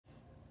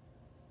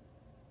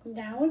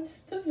Now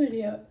it's the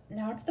video.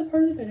 Now it's the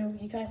part of the video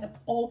you guys have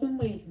all been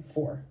waiting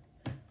for.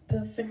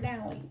 The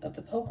finale of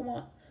the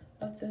Pokemon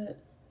of the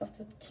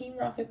Team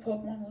Rocket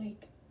Pokemon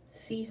League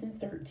Season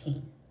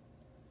 13.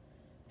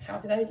 How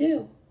did I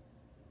do?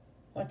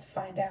 Let's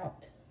find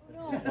out.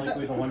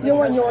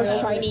 You and your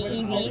shiny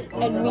Eevee,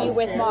 and me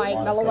with my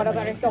mellow water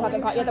that I still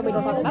haven't caught yet that we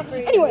don't talk about.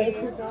 Anyways,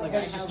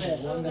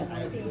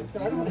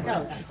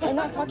 I'm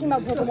not talking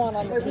about Pokemon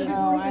on the team.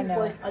 Oh, I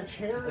know.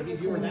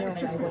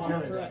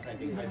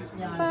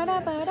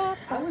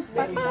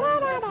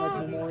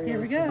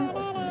 Here we go.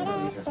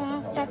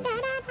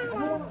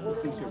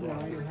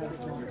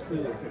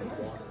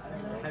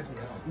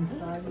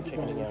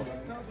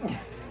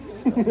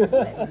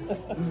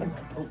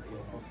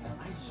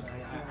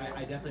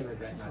 I definitely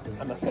regret not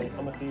doing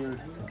I'm a fear.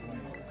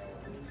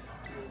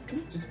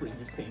 Just bring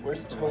your same.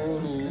 Where's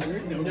Tony?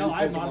 No,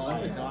 I'm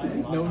not.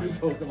 No new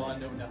Pokemon,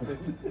 no nothing.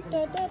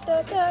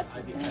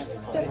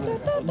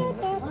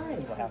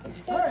 What happened?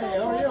 Hey,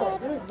 how are you?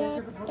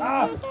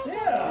 Ah,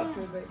 yeah.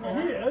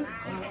 He is.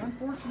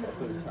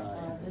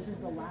 This is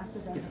the last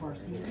event of our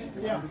season.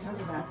 Yeah. Because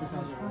of that, it's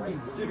already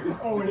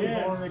Oh, it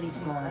is. already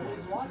started.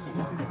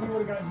 If we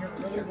would have gotten here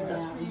earlier,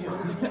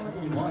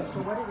 So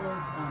what it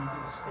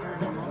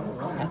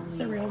is, That's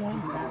the real one.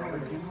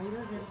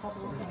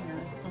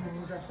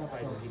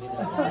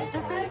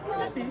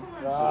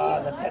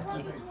 The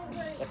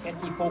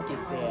pesky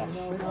focus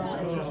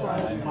there.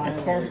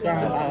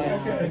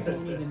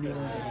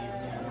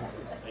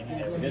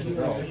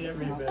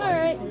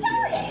 Alright.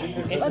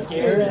 It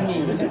scares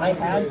me. I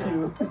had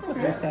to.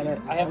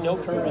 I have no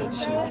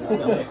courage.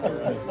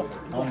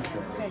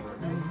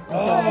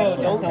 Oh,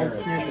 don't do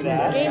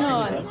that. Game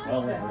on.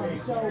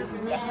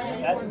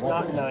 That's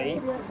not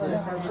nice.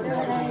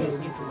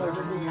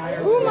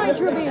 Who might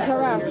you be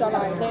harassing?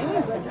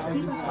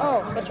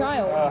 Oh, the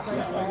child.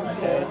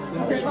 Okay.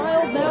 The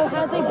child now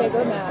has a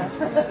bigger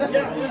mass.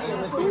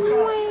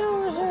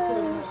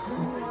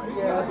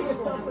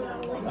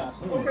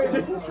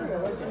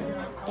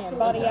 And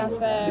body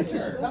aspect.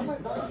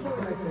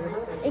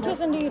 It is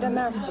indeed a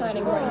mask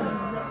shining bright.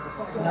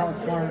 now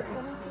it's smart.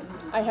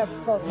 I have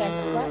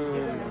protect.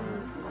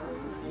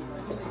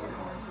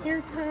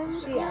 Here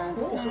comes She asked,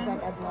 she's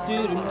like,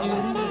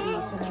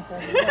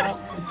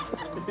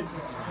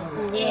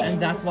 And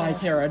that's why I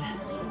carried.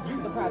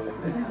 the project.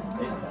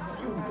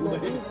 We're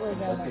easily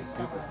gonna,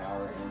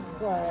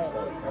 but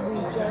we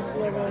just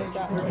literally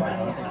got to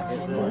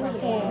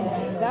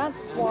And that's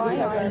why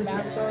I'm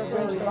after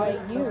by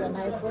you. a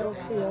nice little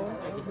seal.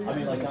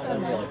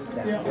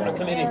 I'm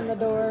committed. And the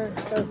door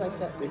goes like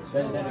this.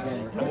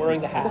 I'm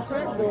wearing the hat.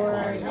 Front door,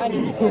 I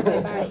need to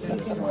go back. you can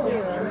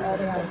clear all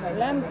the outside.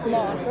 Lamb, come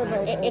on.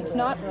 It's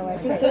not.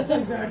 This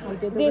isn't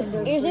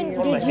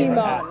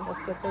Digimon.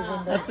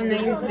 That's the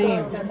name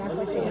theme.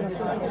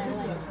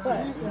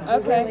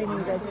 Okay.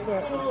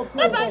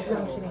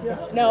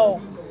 No.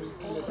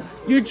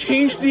 You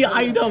changed the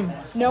item.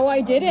 No,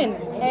 I didn't.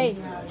 Hey,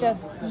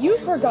 just you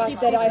forgot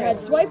that I had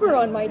Swiper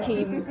on my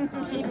team.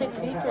 Keep it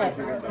secret.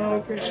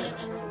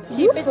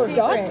 You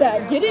forgot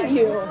that, didn't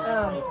you?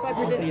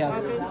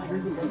 Yes.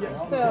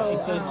 So,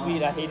 She's so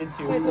sweet. I hated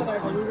to. we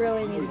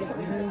really need to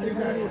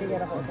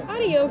get a hold of it.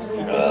 Adios.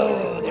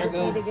 Oh, there We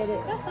need to goes. get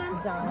it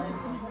done.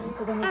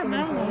 So then we can make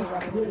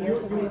it here.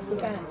 We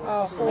spent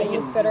Oh, I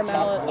use Bitter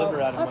Malice.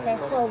 Liver out of Okay.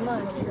 12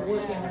 months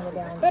working on the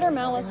down. Bitter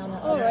Malice.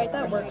 Alright,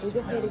 that works. We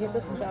just need to get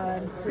this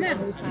done so we can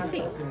move past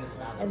this.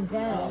 And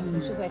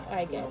then she's like,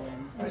 I get it.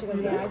 And she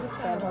goes, yeah, I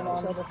just had her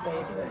mom show this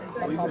face.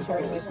 I called her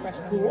with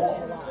freshman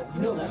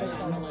a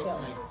lot.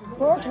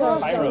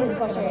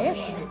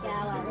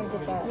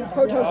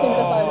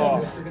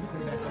 Photosynthesizing.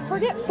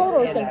 Forget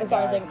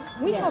photosynthesizing.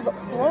 We have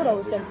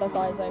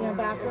protosynthesizing.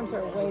 Bathrooms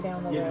are way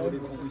down the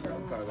road.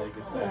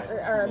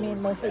 Or I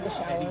mean, mostly the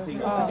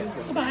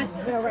showers.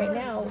 Right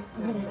now,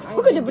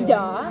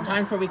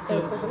 Time for week 2.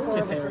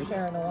 for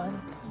sharing the one.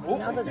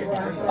 Now that the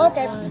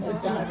Okay.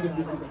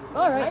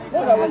 Alright,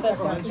 we'll go with this.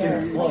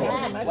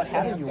 What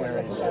hat are you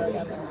wearing?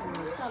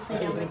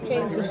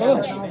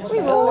 We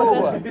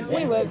roll with this.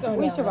 We live.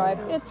 We survive.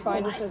 It's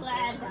fine. Looking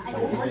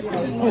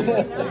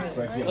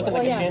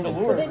like a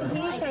chandelier. Then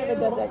he kind of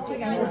does that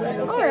too.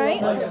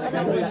 Alright.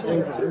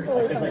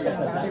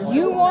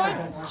 You want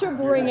to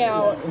bring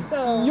out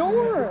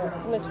your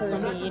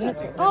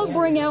Glitterbean. I'll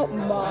bring out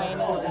mine.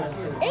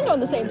 And on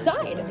the same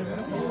side.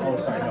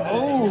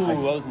 Oh, I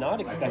was not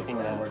expecting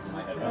that.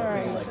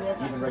 Alright.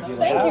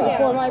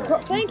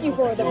 Thank you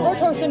for the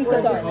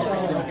photosynthesizer.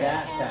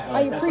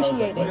 I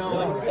appreciate it.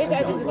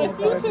 It's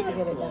to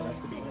get it done.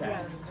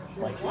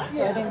 So I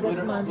think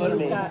this month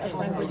he's got a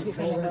friendly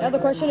people. Now the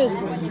question is,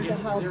 To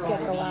help get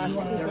the last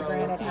piece of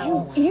granite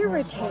out. you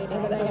irritated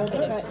that I'm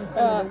kidding.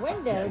 The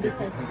window,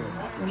 because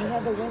when you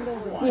have the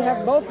windows, We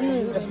have both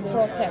used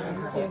protect.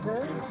 bigger,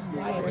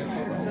 wider,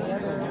 and the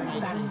other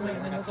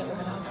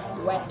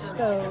Wet.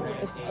 so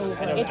it's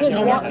over.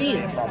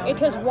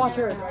 It is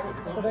water.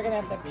 So they're gonna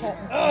have to cut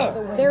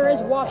There is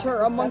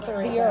water amongst the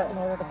in earth.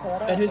 order to pull it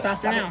But out. who's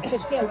faster now? Because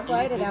you can't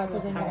slide it out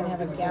because then you're gonna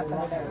have a gap in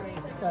the dirt.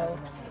 So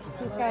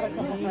he's got a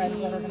couple friends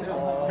that are going to come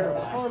over.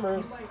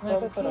 Farmers. Like,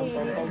 okay, sometime in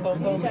June, if we're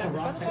doing demo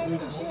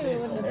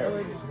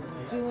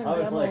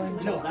in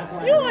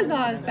July. You always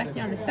thought expected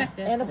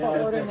unexpected. And if we're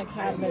ordering the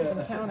cabinets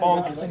and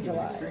counters in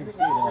July.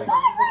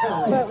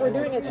 But we're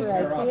doing it through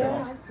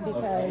IKEA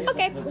because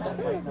Okay.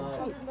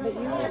 but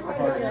you have to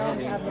put your own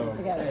cabinets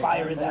together.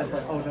 Fire is out.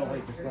 Oh no,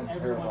 wait, this one's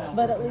terrible.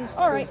 But at least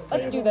Alright,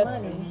 let's do this.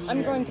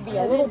 I'm going to be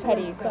a little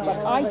petty, but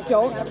I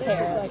don't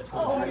care. like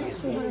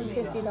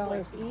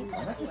 $250 each.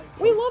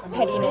 We love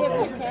pettiness.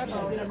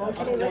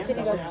 And he looked and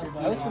he goes,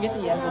 I always forget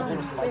the Yazzles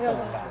little spice on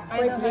that.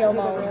 Grape Leo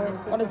Mode.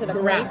 What is it? A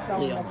grape?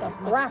 Grapplio.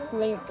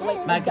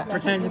 Grapplio. Like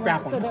pretend to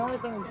grapple. so the only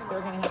thing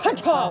they're going to have to Kata.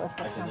 install is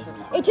the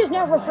counters. It is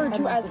now referred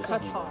to as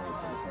kata.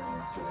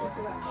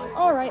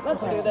 Alright,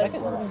 let's do this.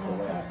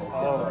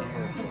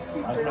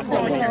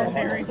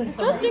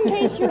 Just in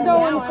case you're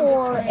going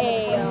for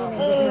a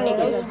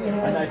ghost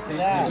move.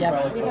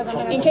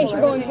 In case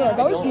you're going for a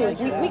ghost move,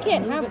 we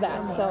can't have that,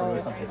 so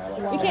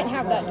we can't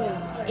have that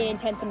do an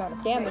intense amount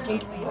of damage.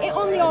 And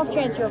on the off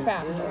chance you're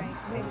faster.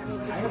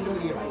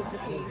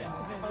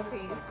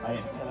 I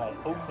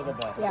hope for the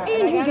best. Yeah,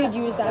 And you did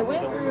use I that.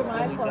 went through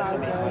my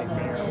closet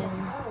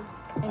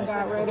and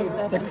got rid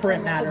of The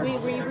crit matter. We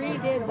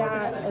redid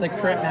that. as The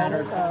crit well,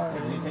 matter. So,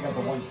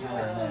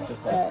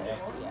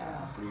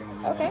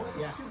 Okay.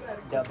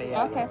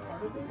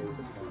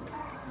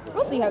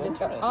 We'll see how this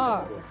goes.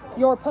 Ah,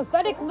 your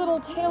pathetic little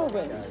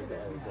tailwind.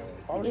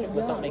 Farmers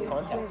does not make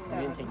contact.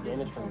 We didn't take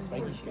damage from the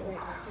spiky shield.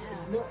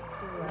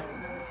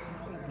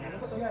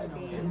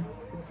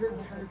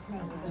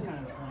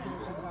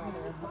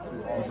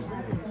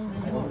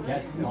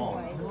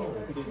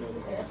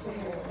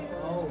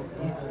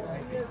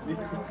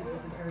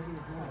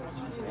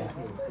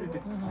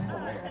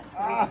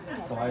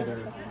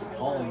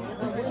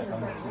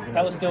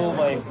 That was still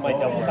my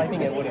double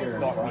typing. It would have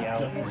knocked me out.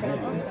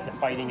 The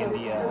fighting and the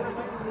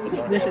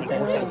dark This is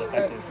sounds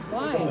effective.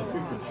 Why?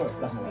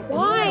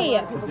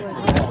 Why?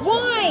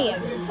 Why?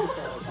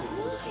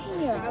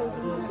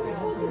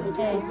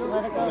 hey,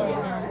 let it go right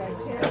now.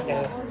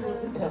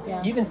 It's okay.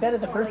 You even said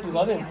it the first you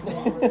love him.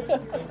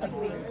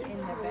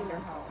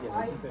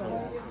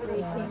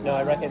 No,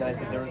 I recognize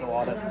that there was a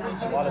lot of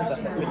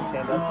stuff that couldn't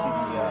stand up to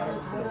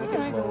the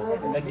wicked blow.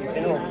 And that in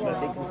general was my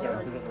big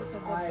concern because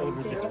it would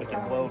resist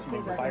wicked blow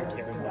from the fire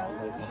carrying that.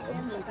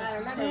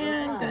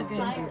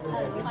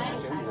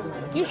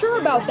 You sure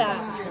about that?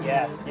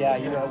 Yes, yeah,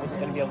 you know I wasn't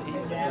going to be able to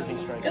use the surging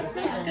strike.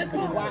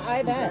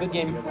 I bet. Good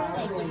game.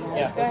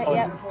 Yeah, it was fun.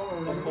 Yeah. It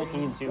was a cool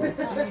team too.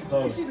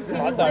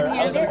 Clodsire,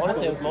 I was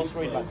most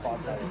worried about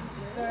Clodsire.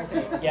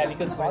 Yeah,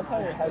 because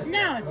Clodsire has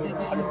Now it's good.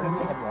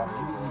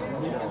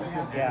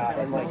 yeah,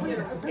 and like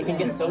it can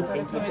get so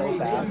tanky so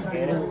fast,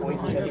 and it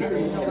poisons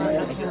everything.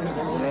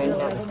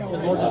 It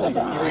was more just like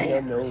the fury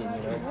unknown, you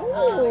know?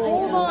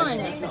 Hold on.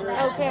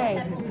 Okay.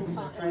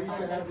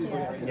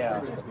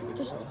 Yeah.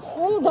 Just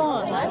hold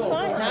on. I'm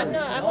fine.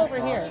 I'm over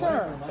here.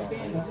 Sure.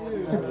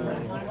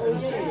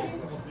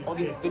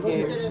 Good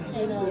game.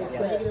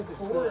 Yes. Yeah,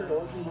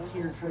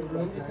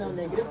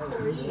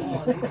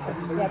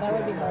 that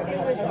would be hard to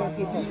have other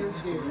people.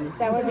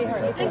 That would be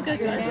hard.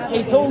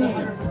 Hey, Tony.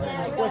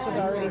 Which is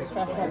already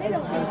stressed out.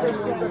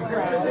 Super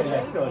proud. And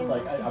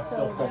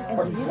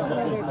so you don't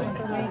know their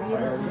temperament, you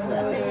don't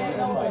know their ins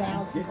and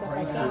outs and stuff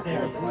like that.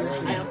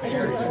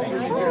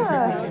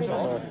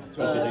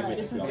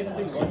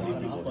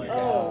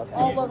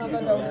 All over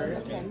the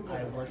nose.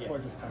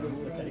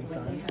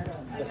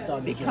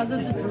 Because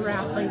of the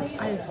giraffe,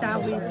 I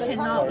established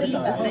cannot leave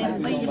the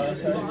same place.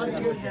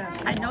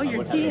 I know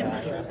your team.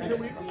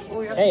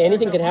 Hey,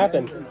 anything could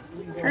happen.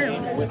 True.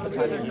 With the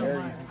time of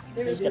year,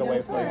 you just get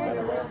away from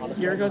it.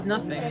 Here goes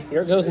nothing.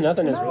 Here goes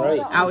nothing is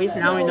right. At least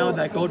now we know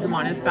that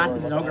Goldramon is fast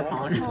as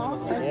Ogrepon.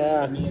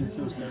 Yeah.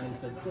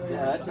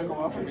 That's not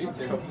helpful.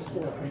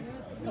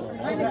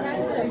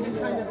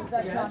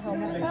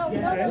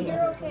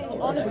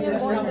 Honestly, I'm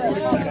going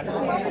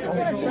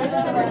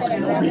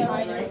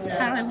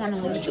How do I want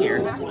to leave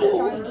here? with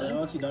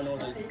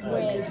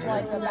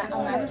like a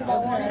master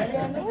ball on it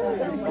again.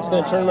 I'm just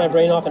going to turn my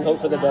brain off and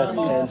hope for the best,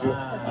 Andrew.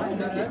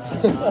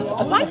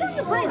 Why turn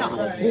your brain off?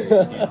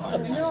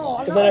 No,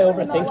 Because then I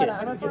overthink it.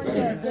 I don't think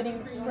it's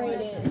getting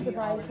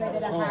surprise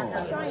traded a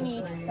half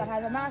shiny that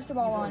has a master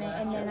ball on it,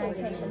 and then I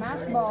take the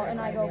master ball and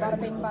I go bada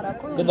bing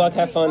bada boom. Good luck,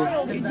 have fun.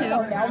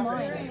 Now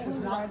mine.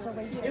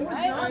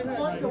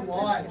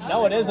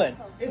 No, it isn't.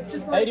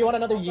 Hey, do you want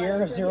another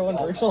year of 0 and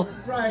Virtual?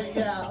 Right,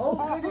 yeah.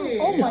 Oh, goody.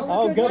 Oh my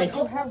Oh, goody.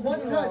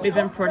 We've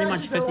been pretty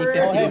much 50-50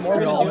 Oh, hey, through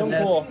Morgan all and of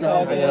Doom, cool. this.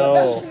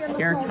 No.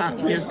 Here's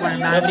what Yeah,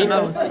 matters but even,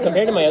 most.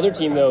 compared to my other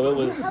team, though, it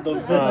was,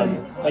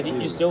 like,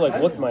 you still, like,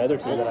 looked my other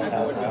team that I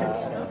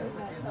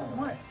had.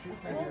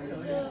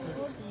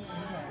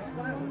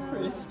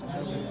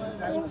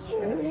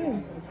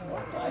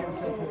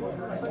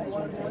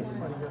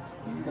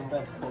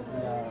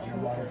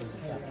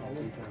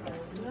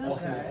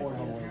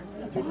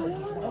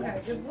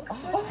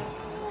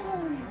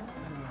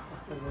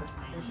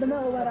 The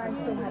metal that I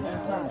still haven't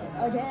tried.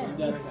 Again.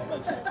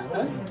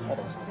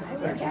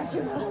 We're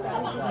catching up.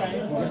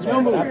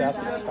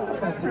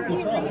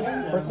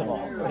 First of all,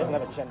 it doesn't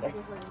have a gender.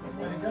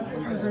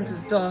 Since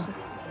it's duh.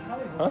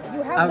 Huh?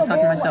 I was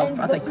talking to myself.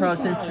 I was like,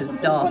 photosynthesis,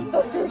 duh.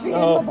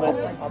 Oh, but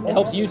it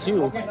helps you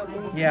too.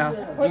 Yeah.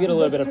 You get a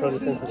little bit of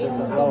photosynthesis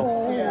as well.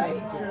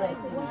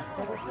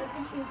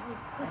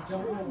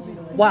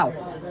 Wow.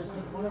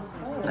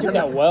 You did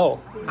that well.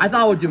 I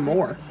thought I would do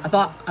more. I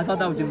thought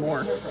that would do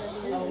more.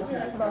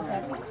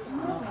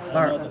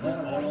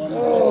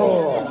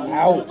 Oh,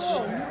 ouch.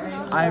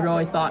 I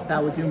really thought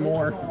that would do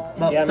more.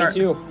 Well, Yeah, me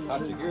too.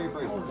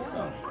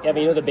 Yeah,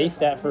 but you know the base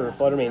stat for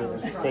Fluttermane is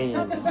insane.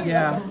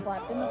 Yeah.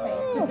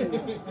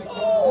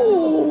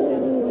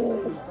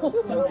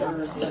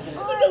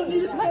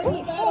 Let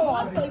me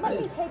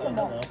take a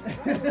moment.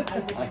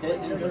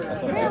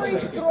 Very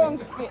strong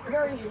spit.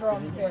 Very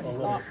strong spit.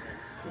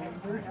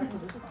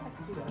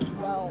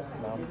 Well,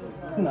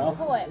 No.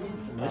 flip.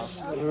 That's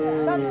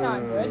not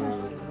good.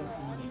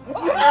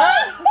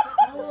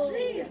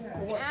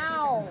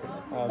 Ow.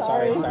 Oh,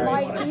 sorry.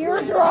 My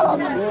eardrum.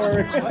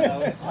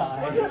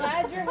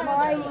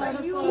 My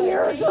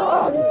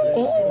eardrum.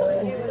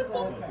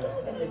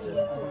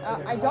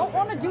 I don't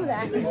want to do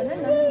that. No.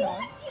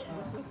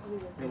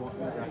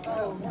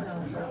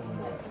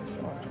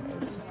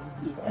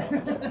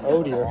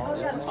 Oh dear.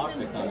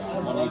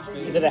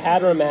 Is it a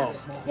hat or a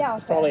mask? Yeah,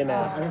 It's probably a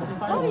mask.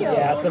 Audio.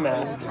 Yeah, it's the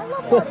mask.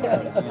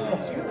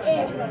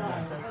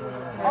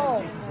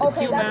 Oh,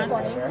 okay, that's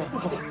funny.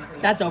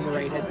 That's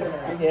overrated.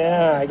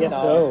 Yeah, I guess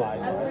so.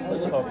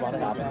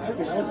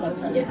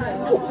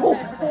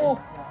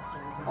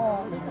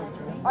 Oh,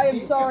 I am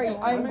sorry.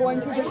 I am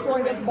going to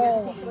destroy this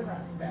bowl.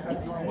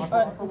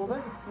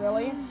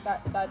 Really?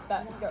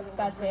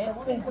 That's it?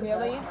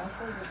 Really? You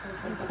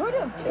could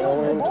have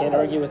killed the bowl. Can't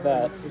argue with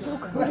that. You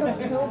could have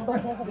killed the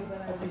bowl.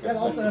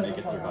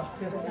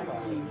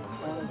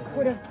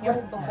 Could have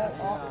killed the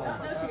bowl.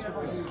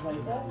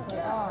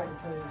 God.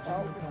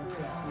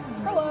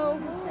 Hello.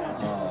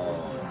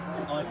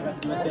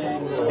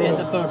 And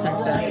the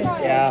photosynthesis.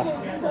 Yeah.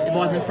 It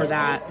wasn't for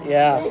that.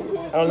 Yeah.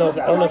 I don't know if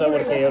that would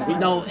have KO'd.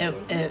 No,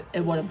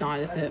 it would have not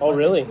if it. Oh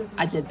really?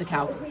 I did the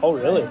calc. Oh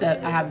really?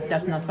 I have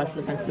that's not special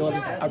defense skill.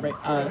 A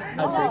breakout.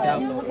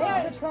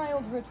 Yeah, the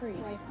child's retreat.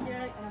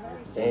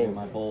 Dang.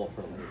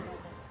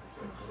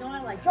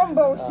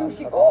 Jumbo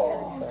sushi.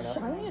 Oh,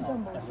 shiny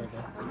jumbo.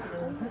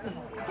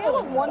 Scale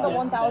of 1 to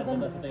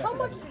 1,000. How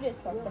much did it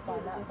suck to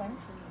find that thing?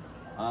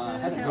 I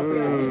had an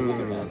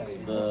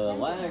The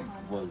lag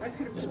was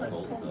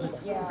difficult.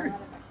 Yeah.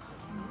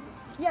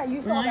 Yeah,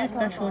 you saw that.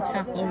 Special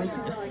attack lowers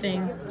the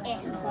thing.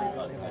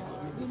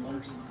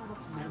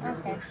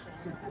 Okay.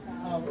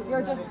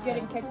 You're just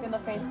getting kicked in the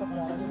face with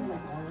one.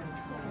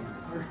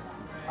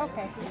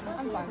 Okay,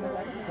 I'm fine with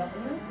it.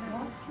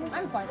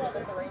 I'm fine with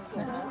this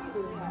arrangement.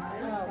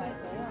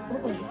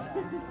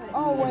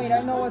 Oh wait,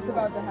 I know what's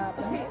about to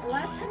happen.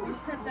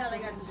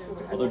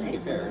 Although to be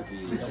fair, the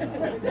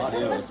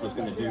Latios was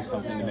going to do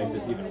something to make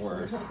this even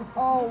worse.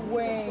 Oh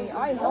wait,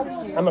 I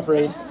helped you. I'm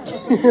afraid.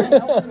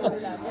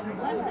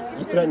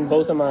 You threatened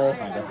both of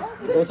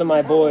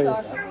my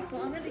boys.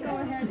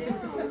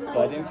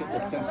 So I didn't get the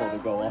simple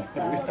to go off.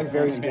 I'm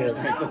very scared.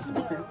 To make this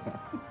work.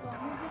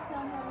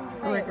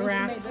 Like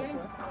wrath.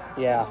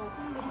 Yeah.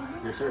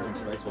 Your servant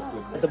strikes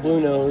was good. The blue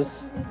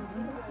nose.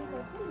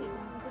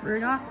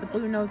 Rudolph, the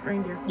blue-nosed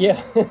reindeer.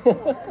 Yeah.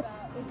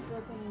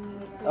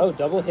 Oh,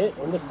 double hit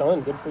in the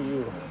sun. Good for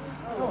you.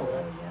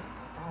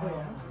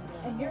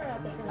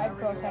 I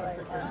protect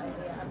your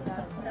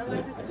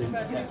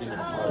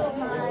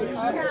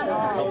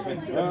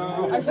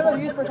I should have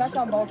used protect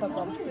on both of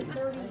them.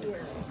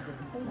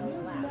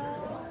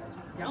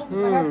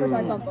 I have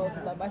protect on both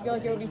of them. I feel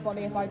like it would be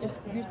funny if I just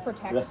used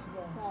protect.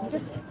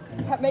 Just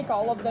make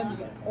all of them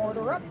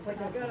order up.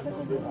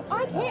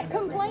 I can't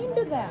complain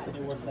to that.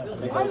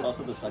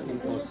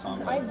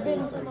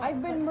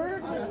 I've been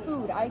murdered with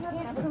food. I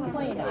can't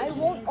complain. I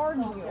won't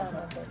argue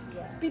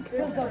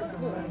because of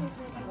food.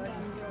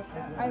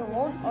 I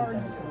won't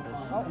argue.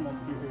 Oh.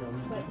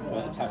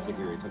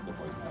 Tapsigiri took the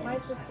poison. My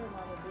sister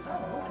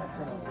wanted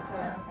to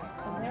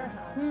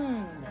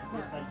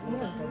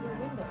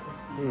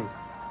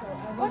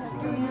What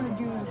do you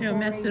do? You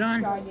messed it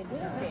on.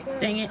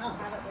 Dang it.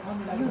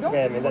 You don't.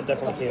 Yeah, I mean that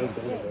definitely KO's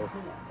good.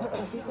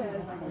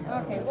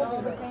 Okay, we'll do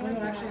the same.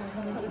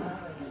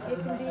 It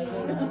can be.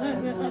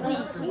 We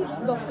eat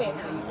the fish.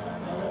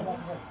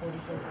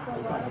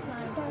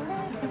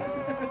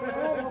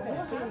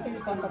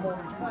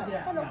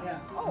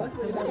 Oh,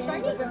 is that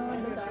shiny?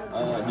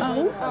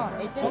 Oh,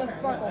 it did a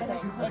sparkle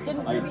thing. It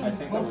didn't give me.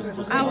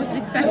 I was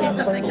expecting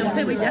something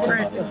completely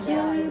different.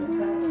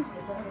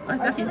 I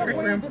was expecting Trick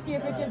Room. To see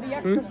if it did the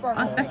extra sparkle.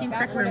 I was expecting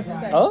Trick Room.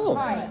 Oh.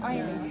 Hi, I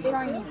am a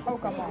shiny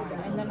Pokemon.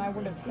 And then I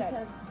would have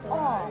said,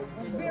 "Oh,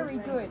 very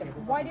good.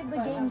 Why did the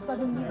game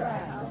suddenly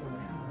lag?"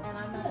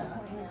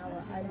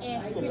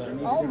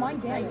 Oh my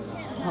damage.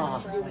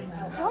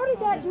 How did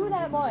that do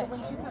that much?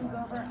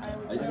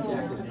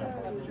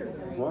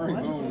 Roaring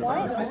Moon.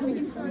 What?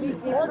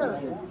 Order.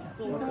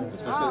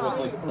 Especially with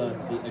like the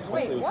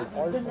Wait, what?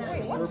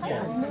 Wait, what kind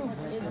of move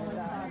is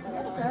that?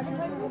 Dragon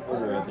type?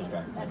 order of the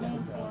dragon.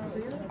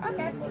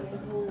 Okay.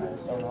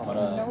 But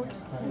Note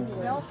to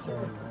self.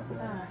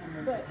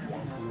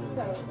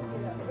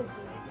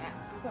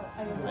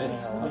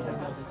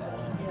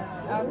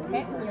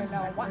 Okay, you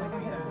know what?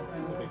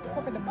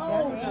 Look at the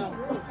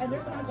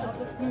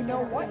you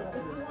know what?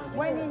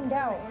 When in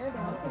doubt.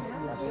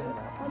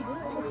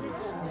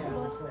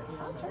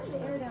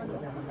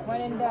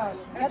 When in doubt.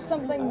 That's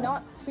something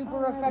not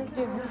super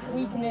effective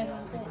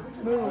weakness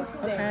move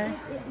thing. Okay,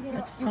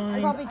 that's You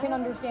fine. probably can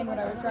understand what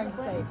I was trying to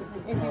say.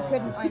 If you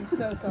couldn't, I'm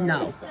so sorry.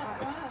 No,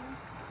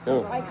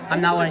 No.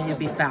 I'm not wanting you to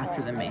be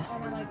faster than me.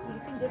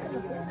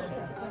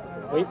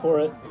 Wait for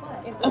it.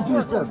 A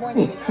booster.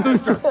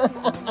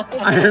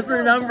 I just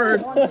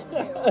remembered. I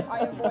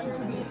am going to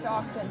be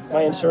shocked and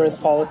My insurance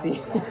policy.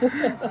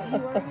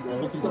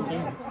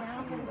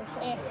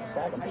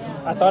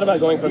 I thought about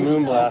going for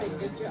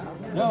Moonblast.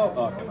 no.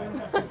 Oh, okay, wait.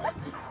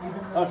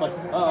 I was like,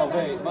 oh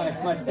wait,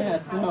 my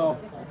stats. No.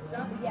 You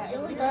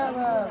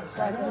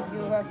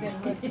have been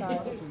good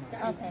child.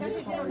 Okay.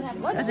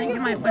 Let's I think see you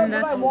if might this win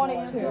does what I this. want it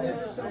to.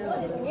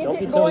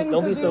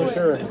 Don't be so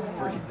sure. Is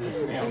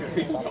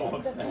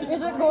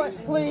it going?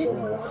 Please.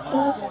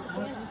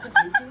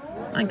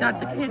 I got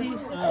the kitty.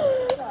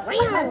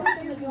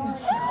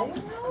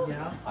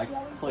 I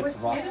clicked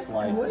Rock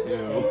Slide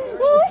too.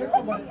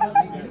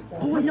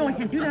 Oh no, I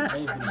can't do that.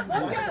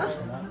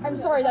 I'm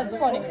sorry. That's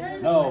funny.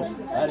 No,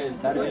 that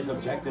is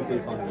objectively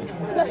funny.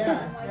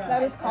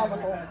 That is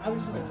comical.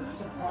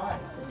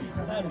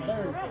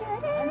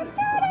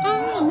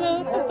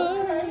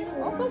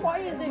 Also, why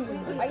isn't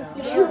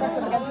ice super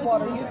effective against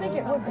water? You think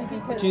it would be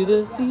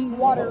because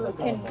water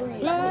can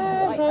freeze.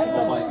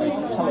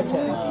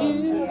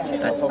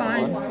 That's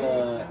fine. I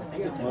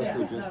think it's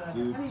mostly just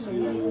due to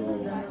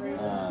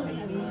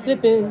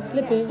Slipping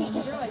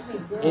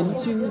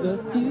into the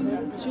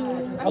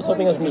future. I was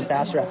hoping it was going to be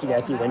faster after you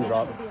guys see wind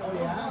drop.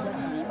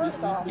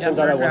 Yeah, Turns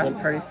out I Birdcraft's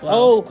wasn't. pretty slow.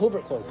 Oh,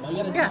 Covert Cloak.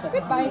 Yeah.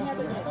 Goodbye.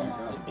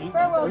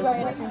 Farewell,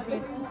 giant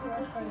feet.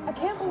 I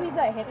can't believe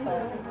that hit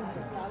though.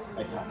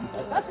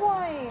 That's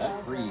why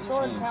freeze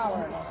sword change.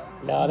 power.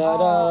 Da da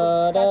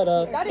da da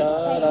da That da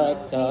is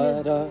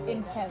da da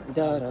intense.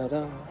 da da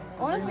da.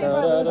 Honestly, if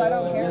I lose, I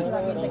don't care, because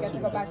that means I get to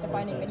go back to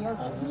finding manure.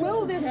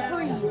 Will this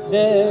freeze? Will it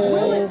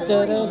There's freeze?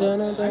 da da da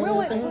da Will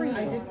it da. freeze?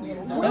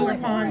 Will it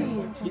Overpond.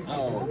 freeze?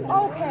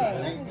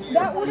 Okay,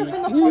 that would have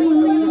been the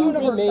funniest thing in the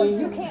universe, but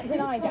you can't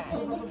deny that.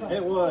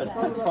 It would.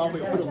 I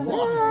probably would have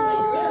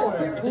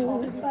lost.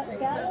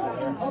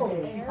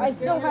 I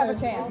still have a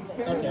chance.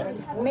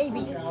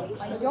 Maybe.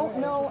 I don't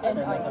know, and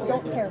I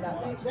don't care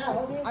that much.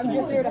 I'm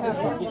just here to have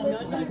fun.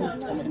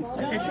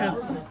 I should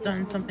have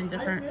done something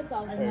different. I should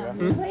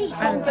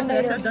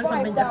Falconator have done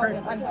something 5000.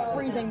 different. I'm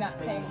freezing that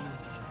thing.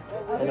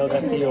 I know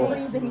that feel.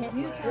 Freezing it.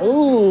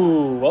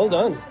 Ooh, well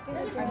done.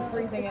 I'm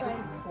freezing it.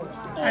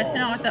 I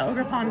don't want the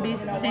Ogre Pond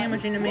beast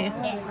damaging to me.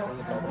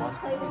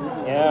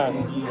 Yeah.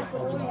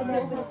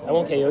 I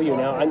won't KO you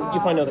now. You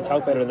probably know the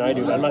calc better than I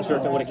do, but I'm not sure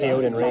if it would have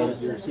KO'd in rain.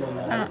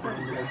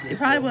 You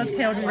probably would have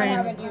killed in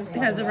rain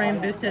because the rain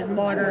boosted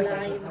water.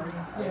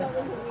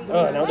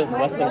 Oh, now it does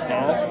less than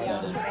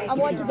half. I'm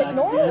going to take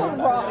normal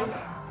rock.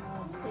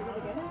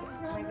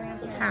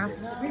 Half.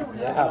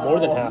 Yeah, more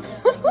than half.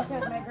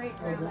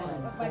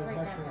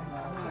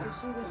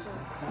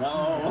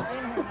 No.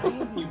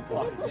 You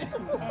blocked it.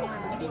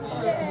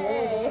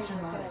 Yay.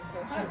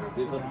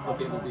 These little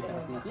Pokémon be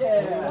fast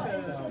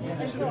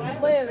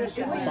enough. Live,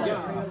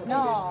 leave.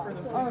 No.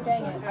 Oh,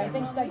 dang it. I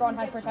think Stegron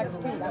had Protect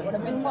too. That would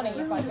have been funny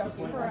if I just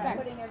used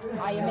Protect.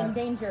 I am in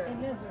danger.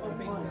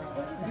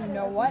 You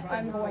know what?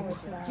 I'm going to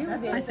do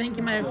this. I think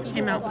you might have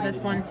came out with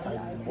this one.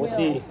 We'll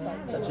see.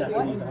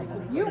 What?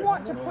 You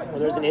want to put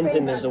there's an your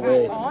ensign, there's a favorite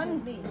way. hat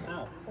on?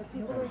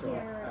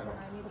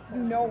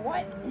 You know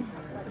what?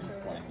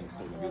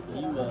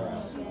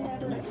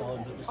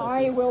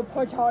 I will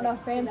put on a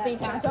fancy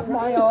hat of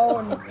my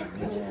own.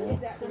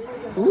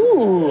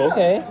 Ooh,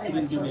 okay.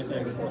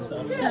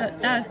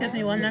 That gives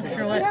me one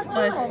extra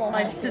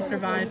life to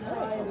survive.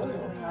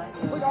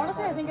 Which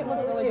honestly, I think it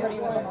looks really pretty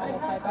with a normal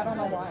type. I don't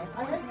know why.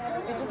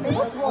 It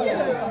looks really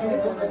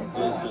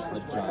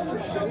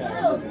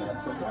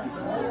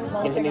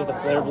You can hit me with a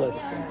Flare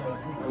Blitz,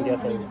 I'm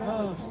guessing.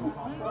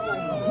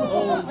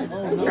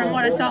 From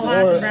what I saw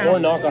last round. Or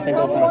knock off and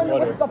go for my Everyone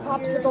flutter. was the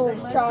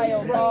popsicles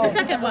child. Oh, The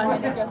second one. I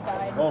just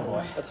died. Oh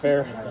boy. That's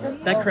fair.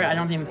 That crit I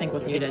don't even think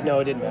was needed. No,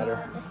 it didn't matter.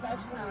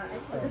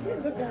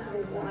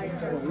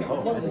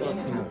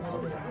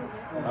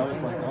 I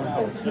was like, oh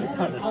no, it's just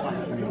kind of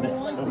slapping me next.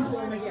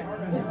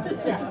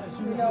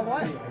 You know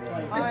what?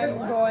 I'm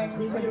going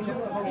to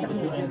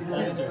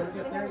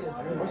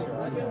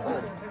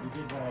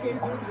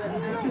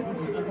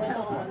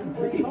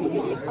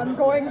I'm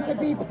going to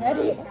be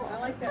petty.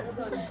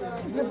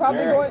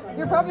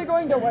 You're probably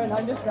going to win.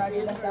 I'm just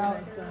dragging this out.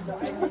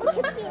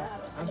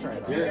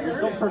 You're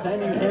still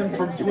preventing him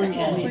from doing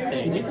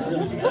anything.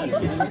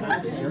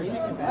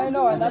 I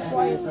know, and that's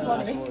why it's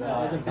funny.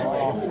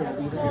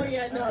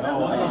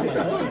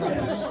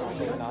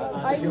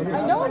 I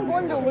know I'm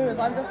going to lose.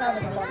 I'm just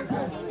having fun.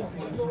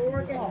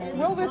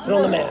 Will this Put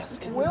on the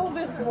mask. Will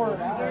this work?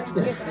 If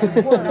this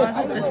works,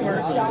 I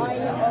will die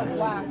of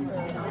laughter.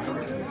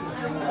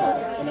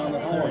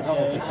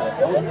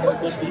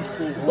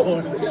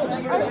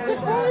 I'm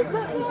surprised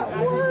that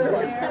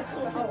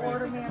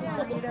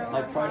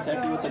I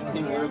protected with the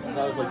king words because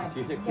I was like, if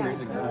you hit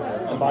crazy,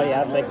 The body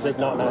aspect does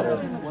not matter.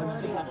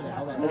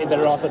 I'd be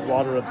better off with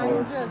water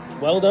absorb.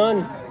 Well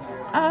done.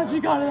 I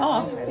actually got it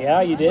off. Yeah,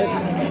 you did.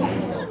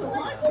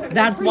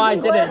 That's why I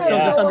did it. So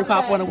the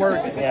Thunderclap wouldn't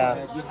work. Yeah.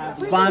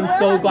 But I'm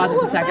so glad that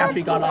the tech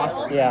actually got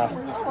off. Yeah.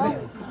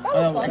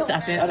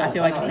 I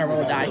feel like a server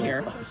will die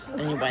here.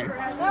 And you win.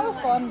 That was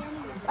fun.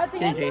 At the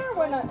end there,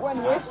 when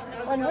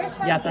Wish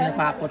had Yeah,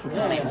 Thunderclap, which was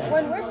the same.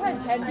 When Wish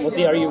had 10 We'll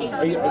see, are you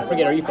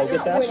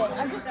focused, Ash?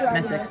 I'm just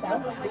dragging Mystic. this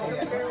out.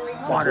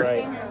 Water.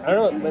 Right. I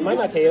don't know, it might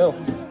not KO.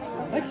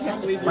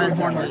 One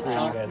horn meat.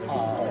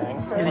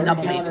 Maybe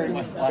double meat.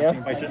 Yeah.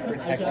 By just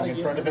protecting in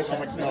front of it, I'm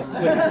like, no.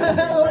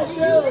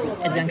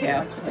 It's gonna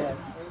KO.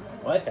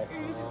 What?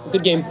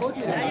 Good game. I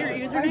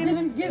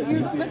didn't give you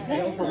the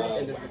bataille.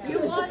 You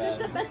wanted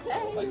the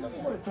bataille.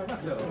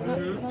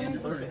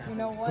 You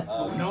know what?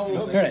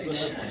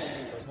 Alright.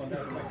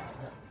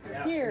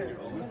 Here.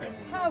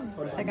 Have.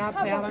 I got to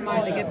play out my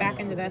mind to get back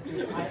into this.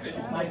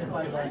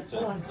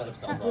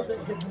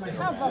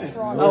 Have a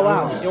frog. Oh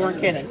wow, you weren't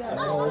kidding.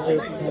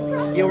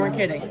 You weren't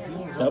kidding.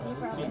 Nope.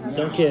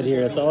 Don't kid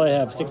here, that's all I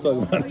have. 6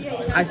 Pokemon.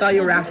 I thought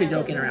you were actually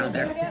joking around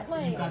there. Get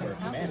like. I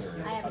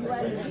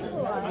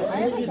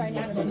have a shiny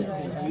Activity.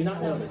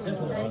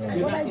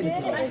 What I did is I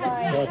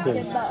did the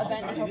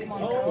event Pokemon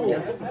Go the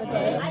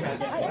day. I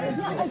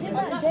did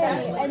that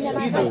day, and then I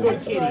had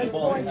extras,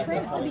 so I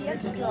transferred the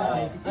extra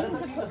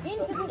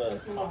into this.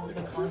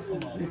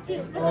 But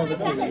then I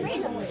found it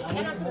randomly, and I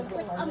was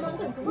like among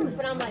the group,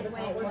 but I'm like,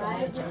 wait, what?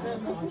 I was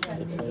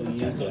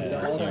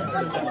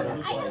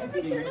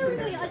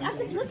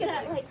just looking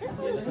at it like, this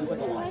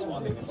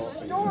one is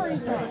Story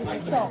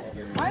time. So,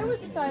 I was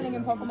deciding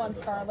in Pokemon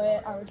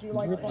Scarlet, I would do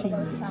like one of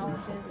those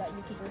challenges that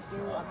YouTubers do.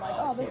 I'm like,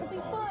 oh, this will be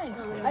fun.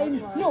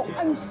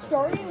 I'm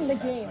starting the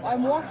game.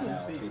 I'm walking.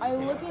 I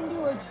look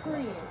into a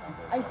screen.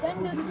 I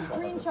send this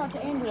screenshot to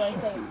Andrew. I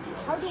say,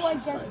 how do I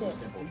get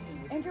this?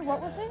 Andrew,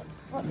 what was it?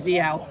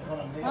 ZL.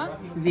 Huh?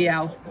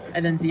 ZL.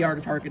 And then ZR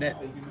to target it.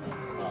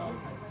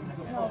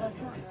 No,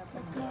 that's not.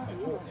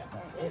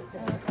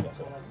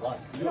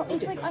 No,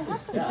 it's like I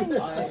have to find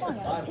this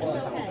Pokemon. It's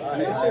okay.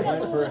 You know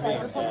that little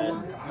spider Pokemon?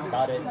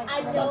 got it.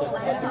 I know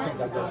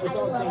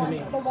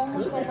The one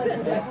with the like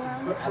the web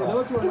around?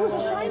 It was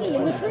shiny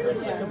in the tree. I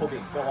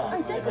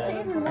sent this to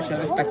Andrew and should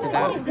have like, expected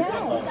that. it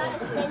down.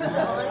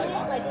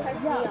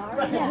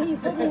 Yeah, he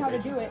told me how to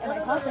do it, and I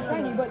caught the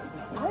shiny, but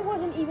I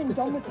wasn't even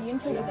done with the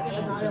intro to the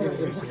game. I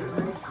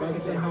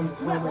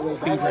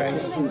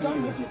wasn't even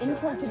done with the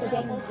intro to the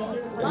game.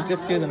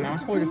 Just do the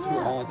mouse board or do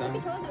all of them?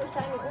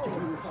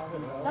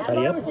 That's what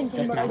I was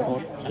thinking, but I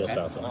don't. Just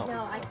awesome.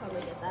 No, I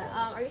totally get that.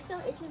 Are you still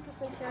itching for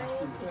some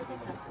shinies?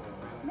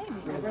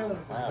 Maybe.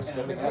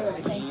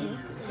 Thank you.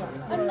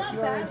 I'm not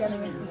bad.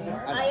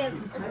 I have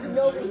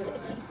no reason to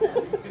keep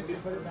them.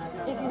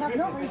 If you have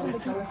no reason to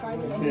keep a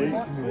shiny and you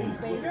want free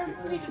space,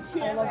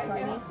 I love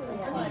shinies.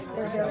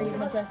 They're very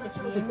majestic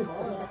beings. Do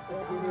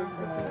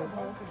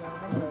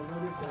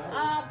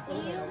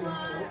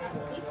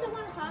you still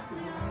want Hot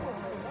Leo?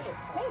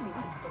 Maybe.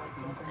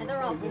 And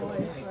they're all blue. Let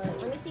me see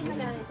if I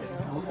got anything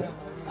else.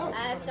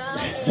 I've got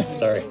a...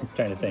 Sorry, I'm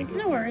trying to think.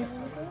 No worries.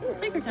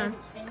 Take your time.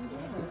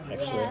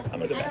 Actually, Yeah, I'm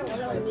gonna go I back. don't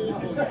really need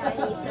these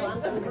shinies, so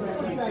I'm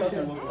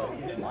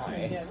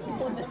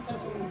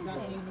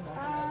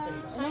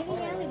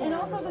going And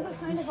also, this is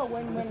kind of a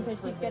win-win because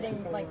she's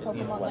getting like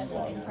Pokemon that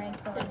can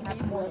transfer and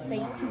have more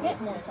space to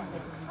get more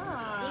shinies.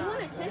 Do you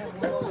want a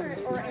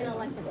typical or an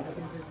electric?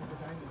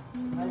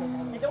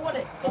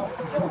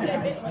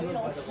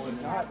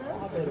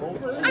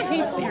 I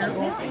hate Spear.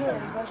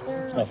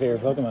 It's my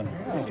favorite Pokemon.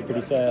 It's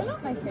pretty sad.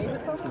 My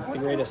favorite Pokemon. It's the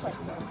greatest.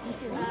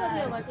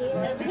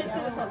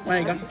 Well,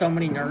 I got so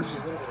many nerfs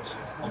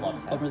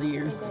over the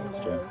years. It's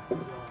true.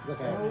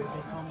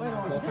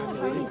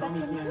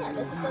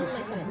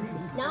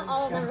 Not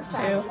all of them are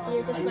shiny, so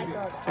you're just my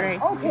throwback. 3.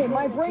 Okay,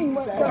 my brain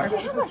went there. She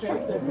has a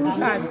shiny. 5.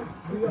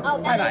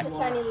 Oh, that is a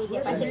shiny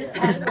medium. I think it's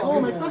shiny.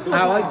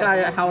 I like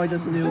that, how I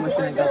just knew it was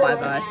going to go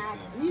bye-bye.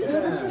 You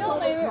can still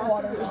name it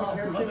water.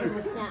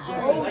 Yeah, I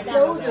already got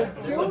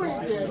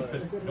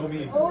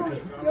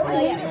I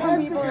hate it when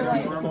people are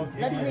like,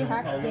 let me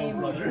hack the game,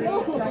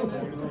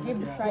 give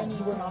shiny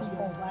to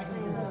people.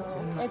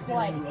 It's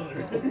like,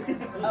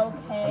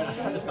 okay,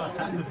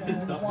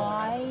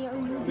 why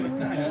are you doing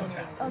this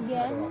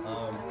again?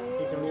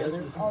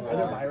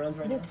 Also,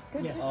 this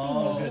could just be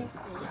me.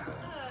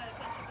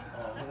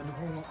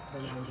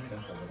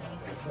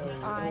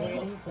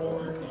 I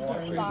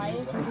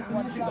despise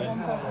what's that one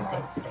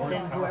Pokemon.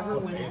 Then whoever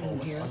wins in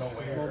here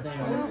will then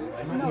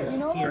No, you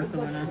know here the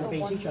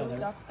face each other.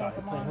 duck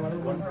Pokemon. Whoever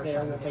wins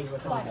there will face the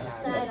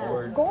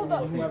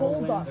Golduck.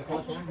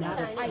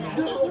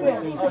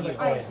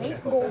 I hate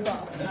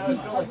Golduck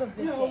because of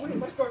this game.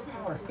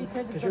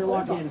 Because of you're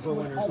locked in for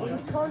winners.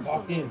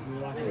 Locked in.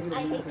 You're locked in.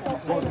 I hate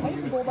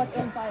Golduck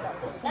inside out.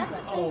 That's the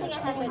same thing I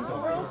had with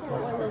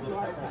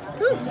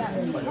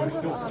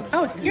I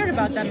was scared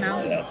about that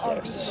mouse. That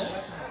sucks.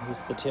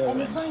 It's the tail.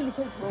 And it's funny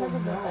because of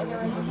this, there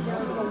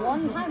was the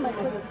one time I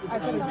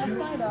put on a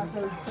Psyduck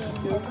in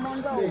Pokemon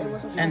Go. It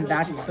was And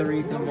that's the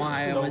reason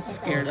why I was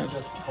scared of.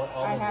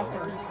 I have to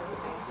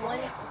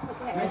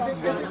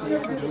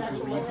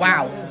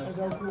Wow.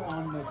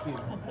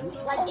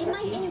 like in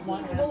my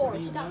in-game lore,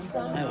 she got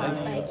stung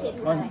by a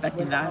kid. Wasn't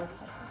expecting that.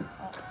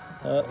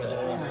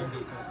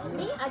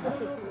 Me, I just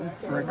did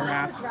For a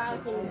graph.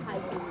 browsing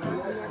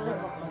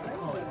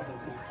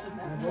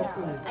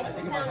I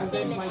just found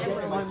him and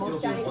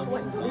Emerald giant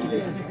foot.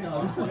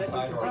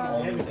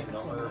 Yes, it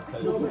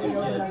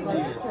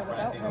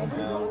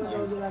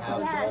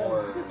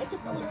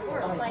gets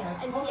worse. Like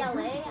in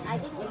PLA, I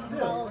didn't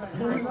follow the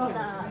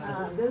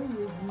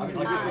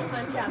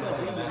time travel.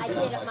 I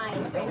did my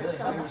trainer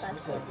solo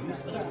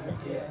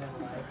specialist,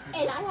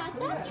 and I had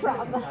that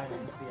trauma.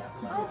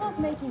 I love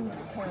making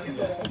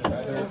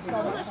characters.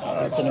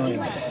 That's annoying.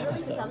 I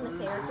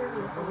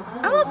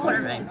love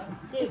Flirting.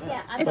 Dude,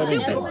 yeah, I It's put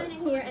stupid. Evelyn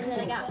in here, and then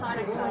I got hot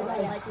so I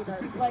like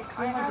those. Like,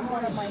 I have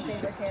one of my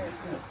favorite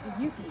characters,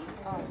 Yuki.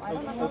 I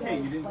don't know how to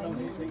explain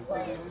Yuki,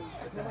 but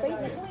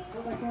basically,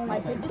 I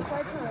could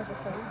describe her as a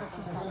furry, but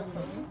she's not a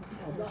furry.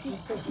 She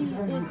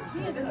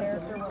is a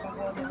character with a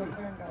world of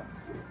Gringo.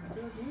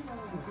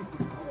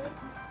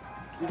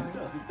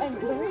 And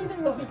the reason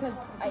was because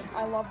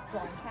I love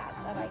drawing cats,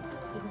 and I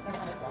didn't know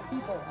how to draw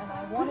people, and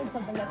I wanted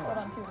something that stood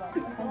on two legs,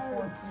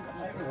 henceforth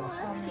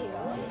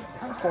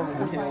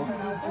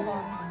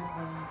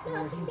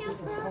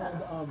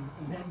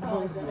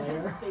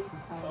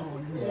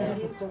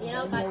You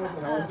know, my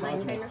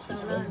trainer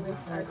Sona,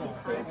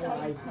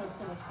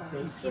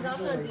 she's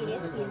also a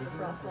BDSP in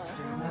Frost.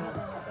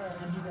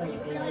 You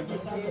realize that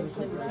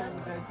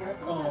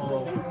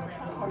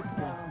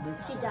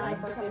she died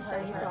for coming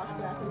Frost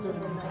and she's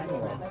in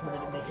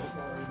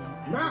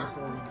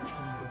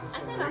I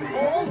got a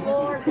whole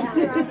floor down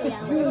around the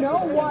alley. You know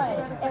what?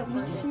 At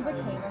least she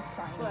became a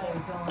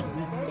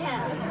shiny.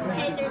 Yeah,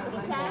 and there's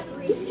a sad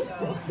reason.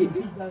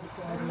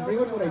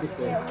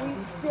 Yeah, we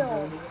still,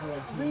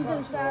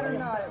 reason sad or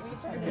not, at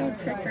least we do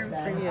Trick room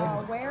for you.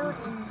 where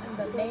in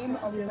the name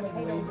of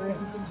potato room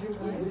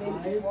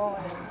is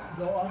water?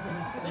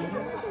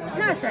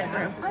 Not trick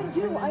room. I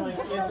do, I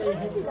just started,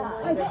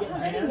 I don't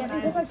have any yet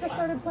because I just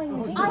started playing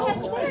the game. I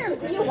have swimmers.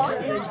 Do you want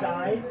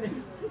them?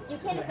 You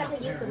can't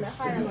exactly use them. They're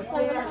higher level.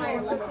 So you're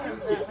higher level.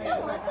 You still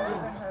want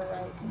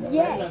them?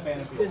 Yeah.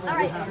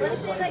 Alright,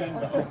 let's say like,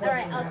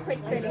 alright, I'll quick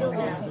trade it for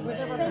now.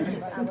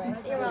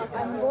 You're welcome.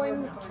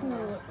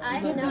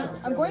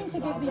 I'm going to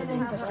give these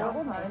things a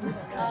terrible name.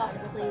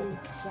 Please.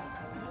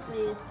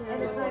 Please do.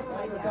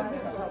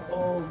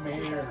 Oh,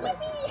 man.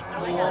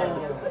 Oh my god.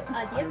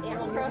 Do you have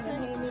Animal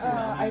Crossing?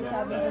 I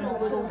haven't been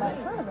able to buy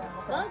her of them.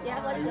 Well, yeah,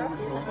 let's go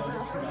see that.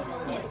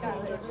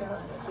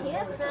 He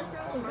has Smash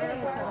Bros. And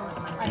Mario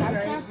Kart. I have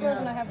Smash Bros.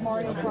 And I have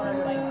Mario Kart.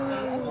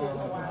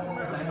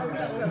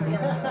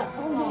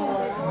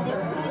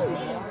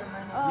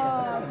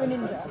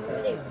 Greninja.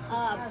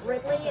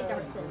 Ridley and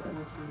Darkson.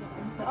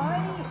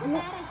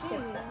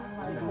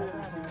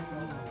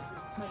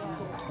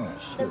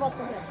 They're both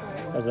from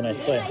That was a nice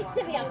Be play. nice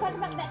to me. I'm talking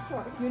about that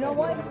short. You know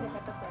what?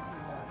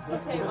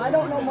 I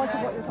don't know much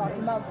of what you're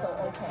talking about, so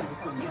okay.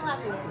 You don't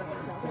have to answer.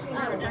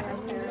 I don't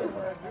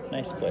know.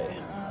 Nice play.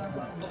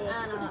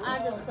 I don't know.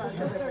 I'm just such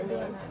a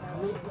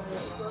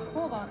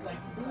Hold on.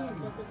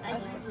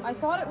 I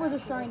thought it was a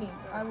shiny.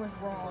 I was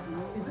wrong.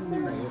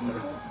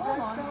 Hold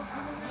on.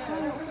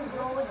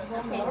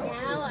 Okay,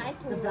 now I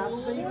can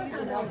leave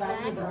and go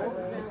back.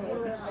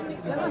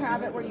 You ever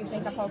have it where you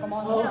think a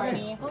Pokemon is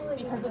shiny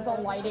because of the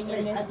lighting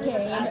in this game,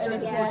 and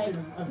it's like,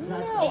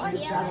 no, I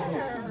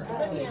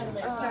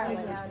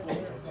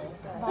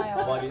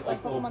Violet,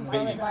 like Pokemon's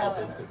Violet,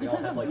 Violet.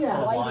 Because of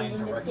the lighting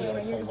in this game,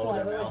 and you're just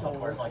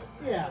like,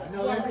 Yeah,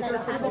 no, that's the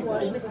first thing.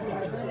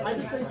 I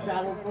just think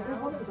Battle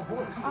Pokemon is a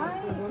horse. I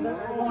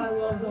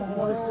love the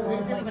horse.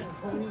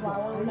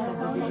 flowers.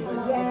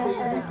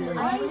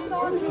 I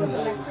saw two of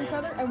them next to each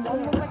other, and one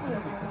was like a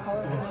different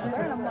color than the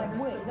other, and I'm like,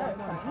 wait, that's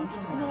shiny.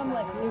 And then I'm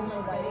like, there's no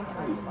lighting,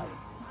 and I'm like,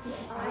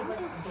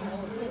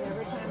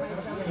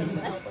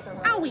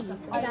 Owie!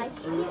 Guys,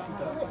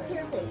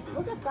 seriously,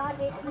 look up God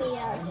makes me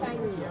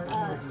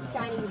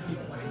shiny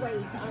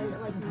ways on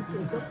like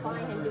YouTube. Go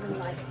find him doing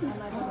live.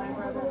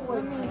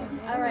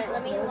 Alright,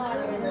 let me log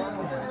in.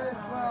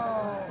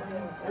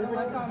 I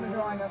like how I'm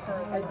drawing up her.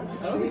 I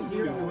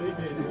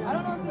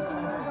don't know if you can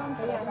move on.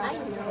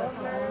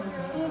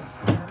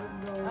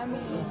 I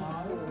mean,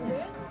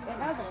 it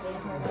has a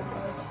face,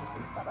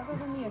 but other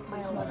than me, it's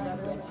my own.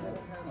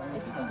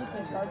 think you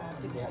can start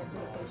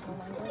duplication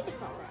language.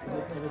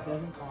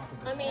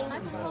 I mean,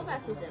 Michael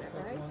Kovac is in it,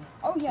 right?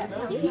 Oh yes,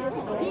 he's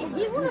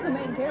one of the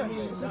main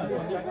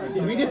characters.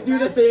 Did we just do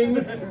the thing?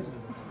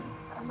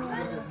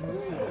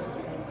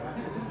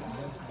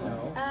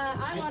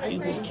 I want to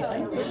trade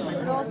code.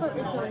 But also,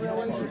 it's a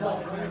really,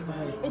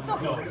 it's a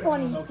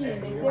funny scene.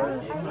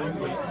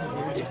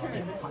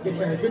 Good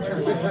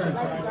turn.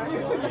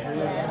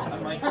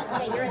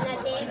 Okay, you're in that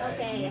game?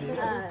 Okay,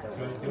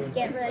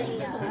 get ready.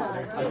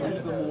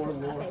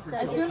 Okay, so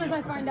As soon as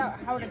I find out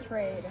how to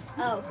trade.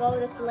 oh, go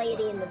with this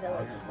lady in the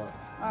village.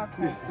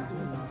 Okay.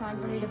 It's time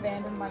for me to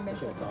abandon my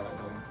mission.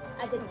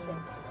 I didn't think.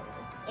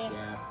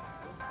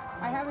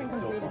 I haven't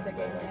completed the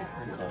game yet.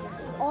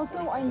 Also,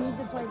 I need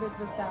to play this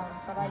with sound,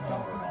 but I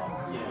don't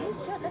know. You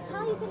should. That's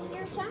how you can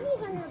hear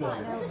shinies on your bot.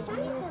 That's a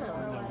shiny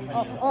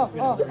sound. Oh.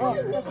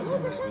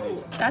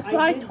 That's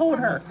what I told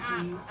her.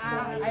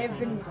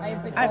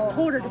 I've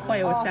told her to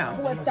play with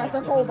sound. Flip, that's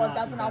a gold bug,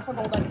 that's an alpha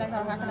gold bug, that's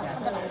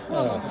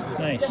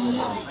Nice.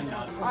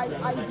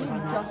 I did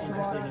just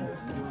run.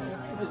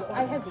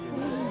 I have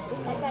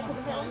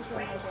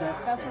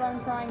that's what I'm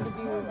trying to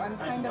do. I'm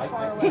kind of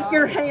far away. Hit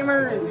your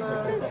hammer!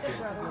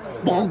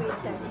 Bonk!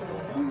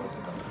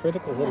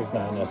 Critical hit is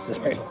not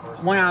necessary.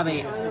 1 out of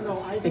 8.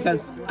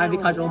 Because Ivy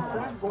Cudgel.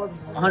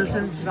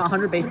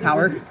 100 base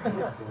power.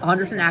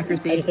 100%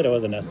 accuracy. I just said it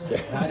wasn't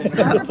necessary.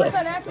 100%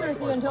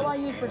 accuracy until I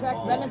use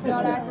protect, then it's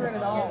not accurate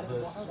at all.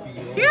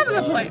 You have a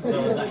good point.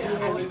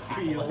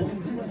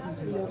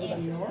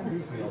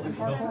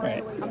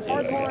 Right. I'm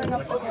hardcoring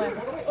up the cliff.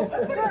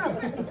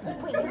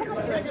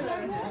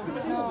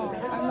 No,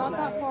 I'm not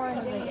that far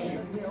into the game.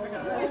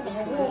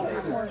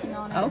 I'm working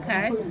on it.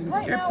 Okay.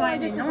 Right You're now, playing I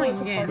an just annoying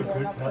want to game.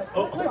 parkour up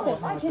cliff. Listen,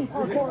 I can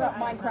parkour up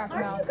Minecraft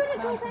now.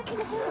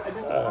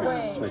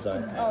 Wait.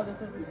 Oh, this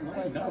is.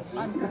 Wait, so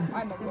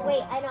I'm a pro.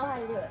 Wait, I know how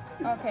to do it.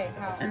 Okay,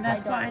 how? And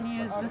that's why I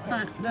need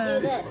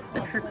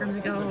the trick room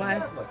to go away.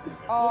 You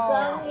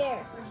go here.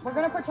 We're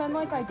gonna pretend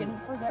like I didn't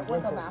forget where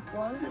the map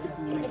was.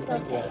 It's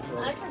okay.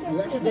 I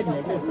forget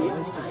too.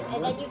 And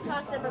then you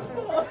talk to the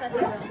professor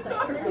real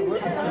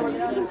quick.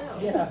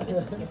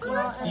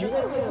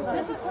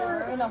 This is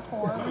her in a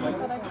form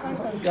that I think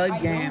that Good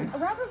game.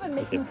 rather than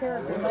making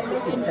characters, I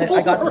make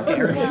I got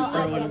scared for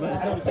a little bit.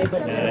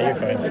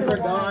 You're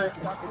fine.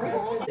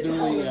 It's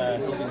really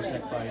helping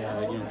check by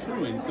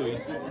truing, so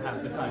half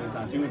the time he's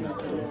not doing that.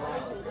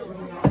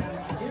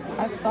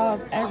 I've thought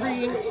of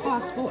every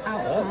possible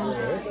outcome.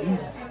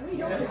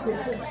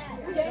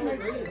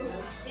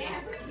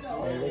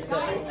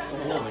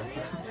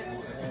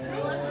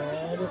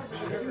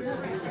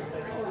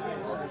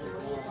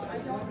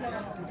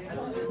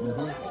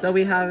 So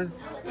we have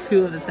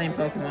 2 of the same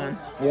Pokemon.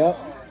 Yep.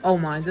 Oh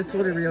my, this is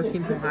what a real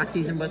team from last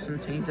season with some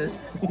changes.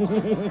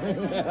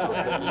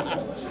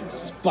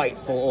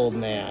 Spiteful old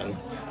man.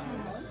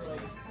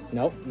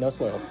 Nope, no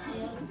spoils.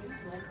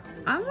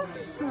 I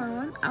wasn't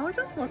smiling. I was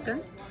just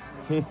looking.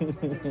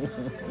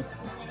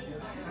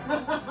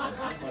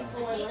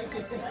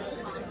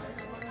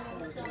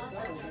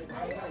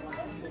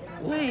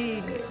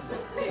 Wait.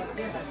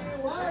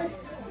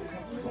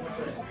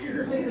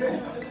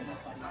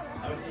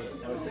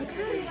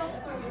 Okay.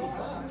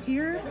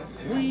 Here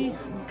we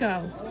go.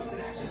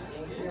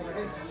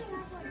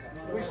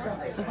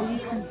 The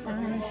police can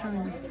finally show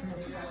this turn.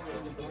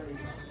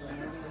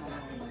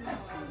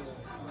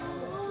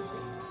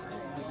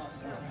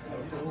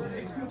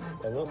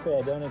 I will say I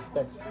don't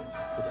expect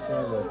the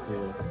Snargle to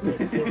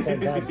hit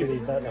 10 times because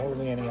he's not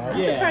holding any out.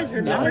 I'm surprised you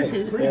remembered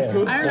his.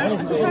 I'm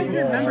surprised you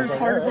remembered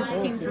part of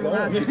his team from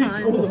last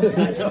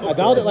time. I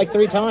bowed it like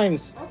 3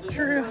 times.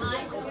 True.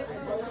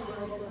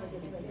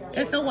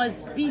 If it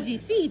was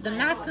VGC, the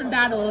maximum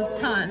battle of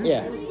tons.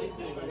 Yeah.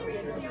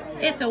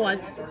 If it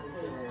was.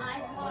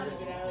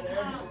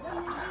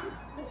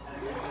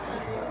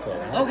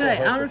 Okay,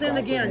 I understand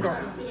the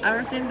Ganondorf. I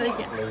understand the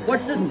Ganondorf.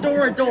 What's the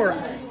Dora?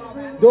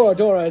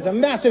 Dora is a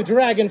massive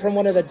dragon from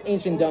one of the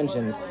ancient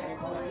dungeons.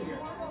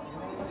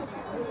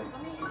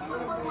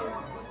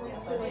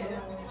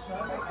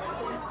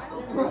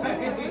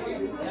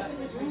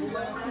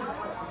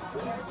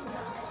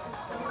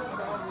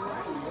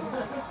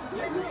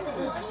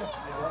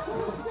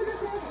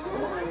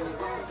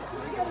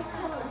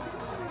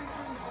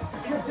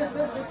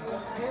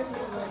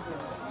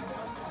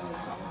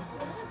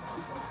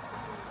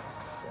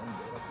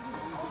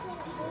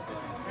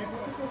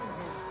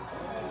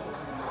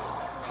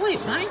 Wait,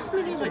 mine's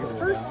moving like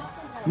first.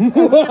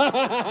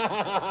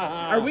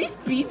 Are we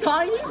speed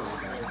tying?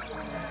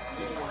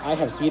 I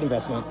have speed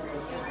investment.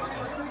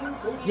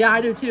 Yeah,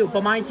 I do too,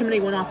 but my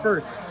Intimidate went off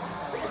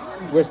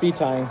first. We're speed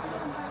tying.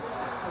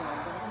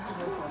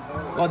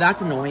 Well,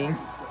 that's annoying.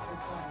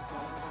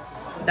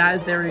 That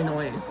is very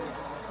annoying.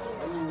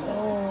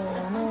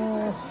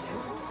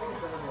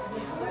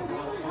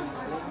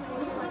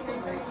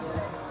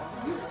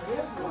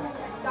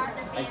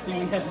 I see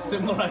we had a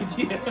similar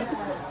idea.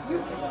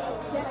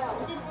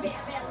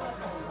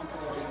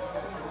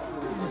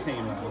 Just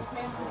hanging around.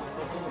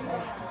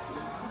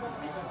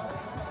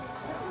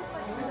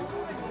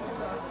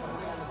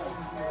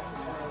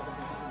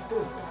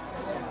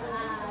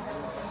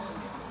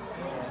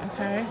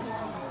 Okay.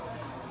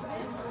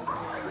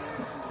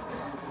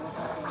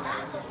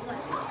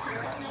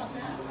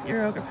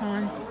 Your ogre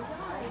pawn.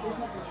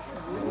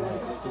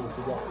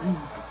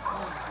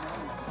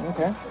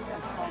 Okay.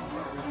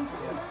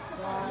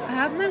 I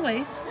have my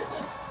ways.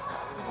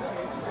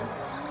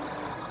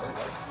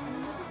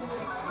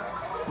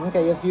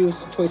 Okay, you have a few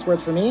choice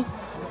words for me.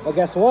 Well,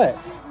 guess what?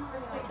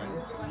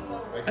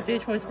 A few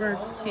choice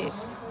words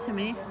to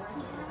me.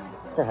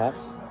 Perhaps.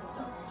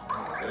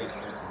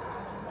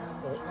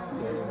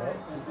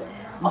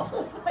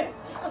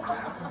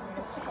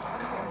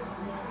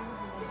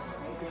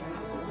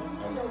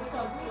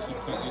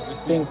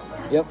 Bing.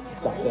 Yep,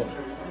 stops it.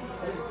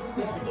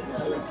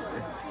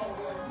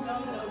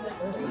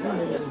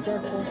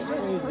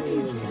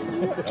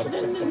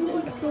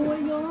 What's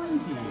going on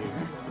here?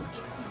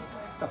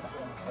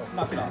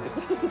 Knock it off.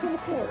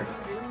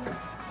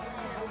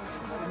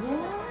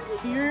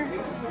 Here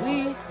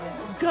we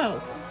go.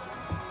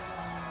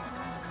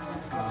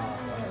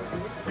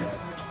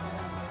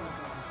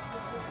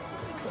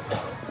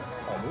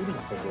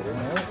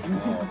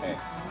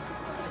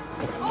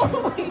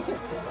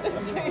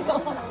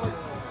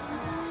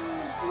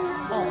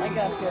 Oh my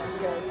gosh, that's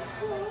good.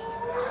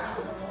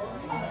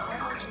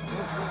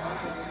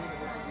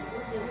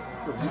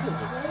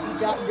 You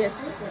got this.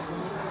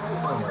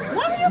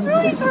 Why are you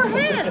rooting for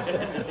him?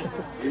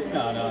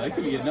 No, it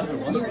could be another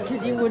one.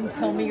 Because you wouldn't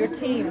tell me your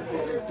team.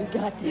 You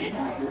got this. You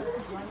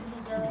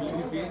can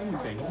use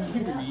anything.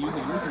 You can be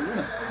using this.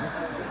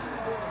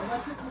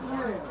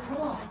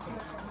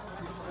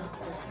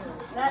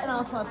 That and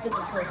also a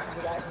different choice for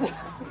you guys.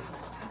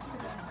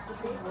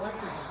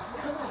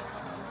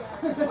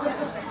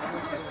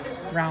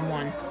 Round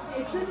one.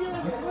 It should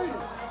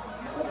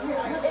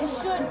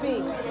be.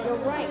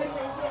 You're right.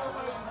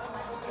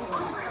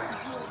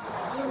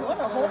 What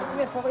a whole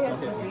we probably have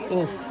to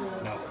beat.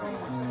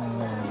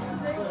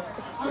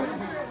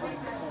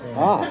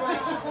 Ah.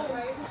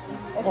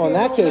 Well, in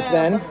that case,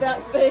 then. That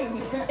thing.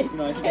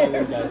 No, I think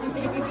I guys can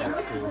use that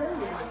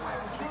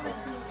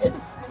too.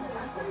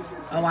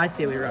 Oh, I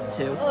see what you're up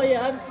to. Oh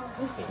yeah.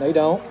 No, you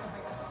don't.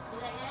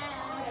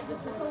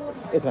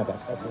 It's my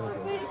best. That's really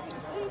good.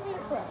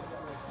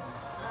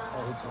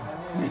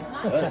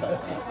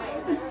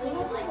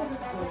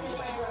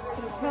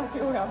 He's happy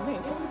around me.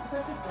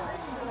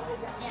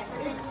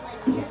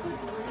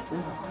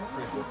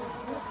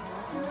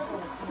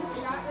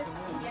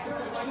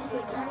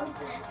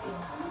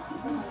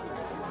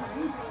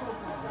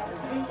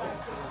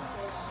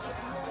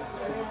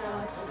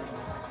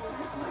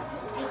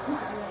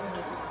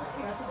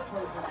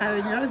 Have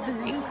you noticed the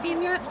new team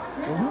yet?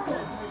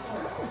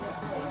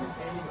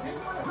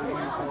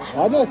 I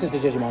know it's just the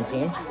Digimon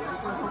team.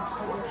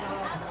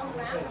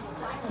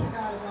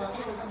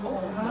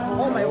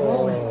 Oh my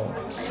lord.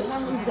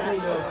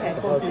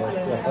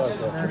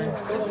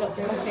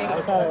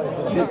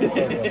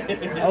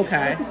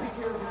 Okay.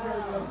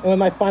 And with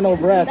my final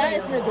breath. That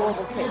is an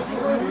adorable kid.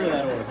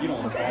 You don't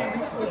want that.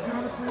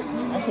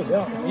 Actually,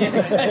 yeah.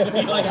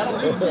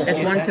 It's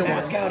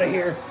 1-1. Out of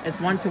here. It's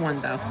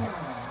 1-1 though.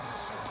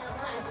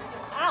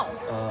 Ow.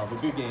 But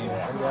good game. So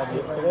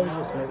what was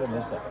your smooth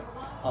moveset?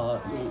 So it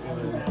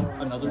was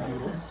another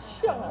doodle.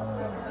 Shut up.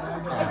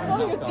 I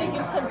know you're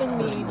thinking something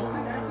mean.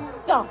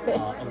 Stop it.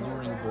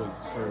 Alluring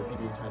voice for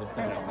people who try to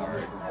set it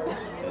apart.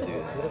 If you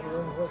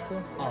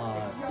have...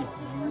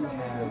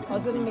 I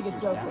was gonna make a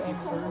joke. Turn,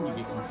 you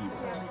get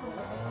confused.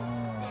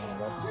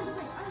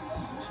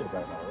 Should have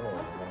brought my roll.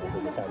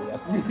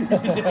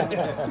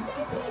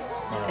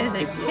 Is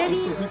it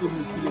kitty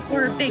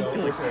or a big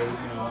dude?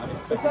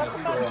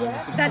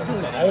 That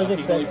dude. I was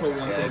expecting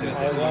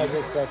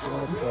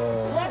the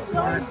score. That's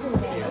always been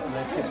there. Yeah, so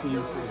that's 16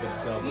 for the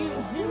double. You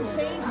didn't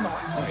change much.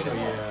 I'll show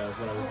you what I was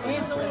doing.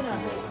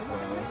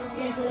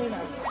 Angelina.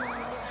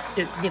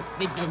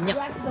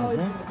 That's always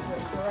been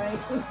there,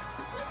 right?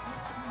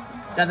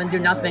 Doesn't do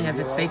nothing if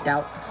it's faked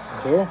out.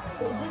 True. It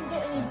didn't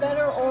get any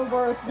better or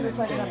worse in the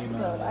second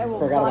episode. I will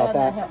Forgot die about on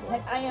that. hill.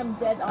 Heck, I am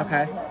dead on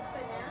Okay. that hill.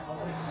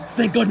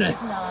 Thank goodness.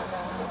 No.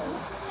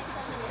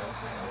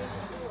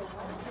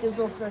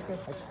 Digital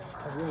Circus.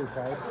 I really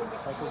tried.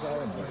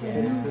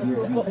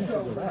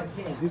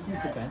 This was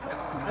the best.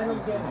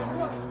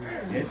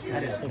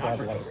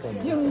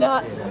 Do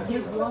not.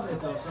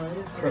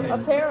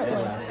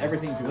 Apparently.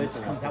 Everything Bliss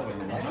comes out with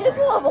it. Kids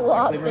love a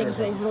lot of things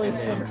they really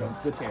shouldn't.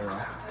 With Terra.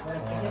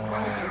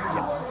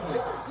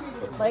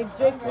 Like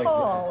Jake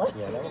Paul.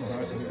 Yeah, that one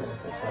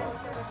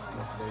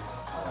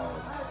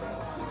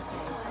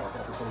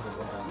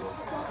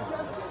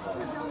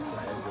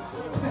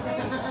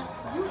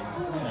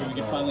You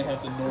can finally have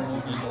the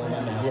normal be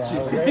normal now. Yeah, I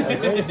was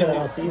ready for the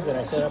whole season.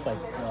 I showed up like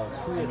 2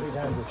 or 3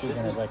 times this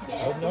season. I was like,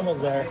 I was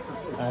normal's there.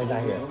 He's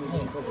not here.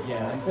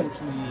 Yeah,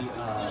 unfortunately,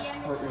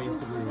 partway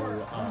through,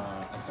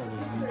 I started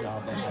a new job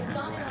that I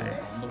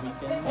had on the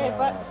weekend. Hey, if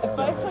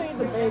I show you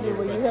the baby,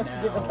 will you have to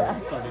give it back?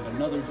 Started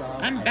another job.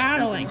 I'm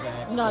battling.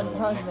 Not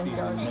husband.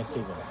 Next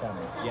season, I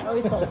promise. Yeah. Oh,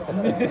 he's old.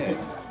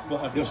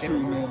 We'll have the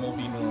true normal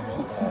be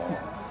normal.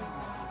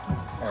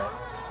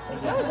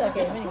 How was that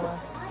game anyway?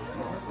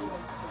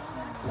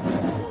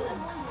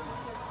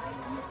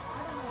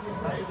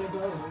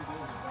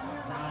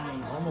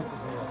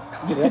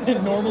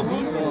 Normal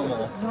beat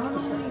normal.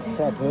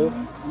 Correct move.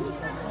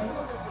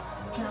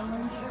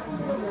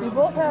 We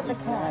both have the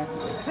cat.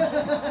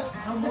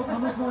 How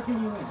much more can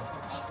you win?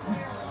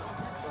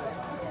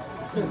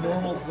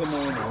 Normal to the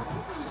normal.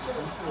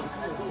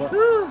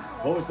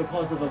 What was the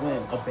cause of the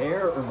win? A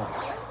bear or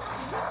mice?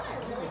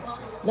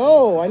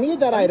 No, I need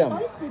that item.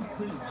 Mice did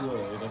pretty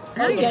good.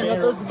 Again, but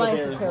those mice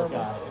bears are look terrible.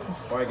 at it.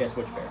 Or I guess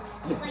which bear?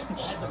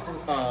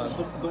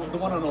 The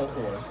one on all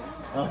fours.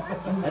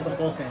 That's a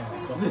full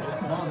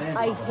family.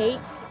 I hate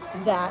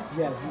that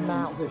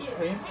mouse. The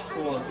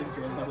transform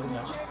into another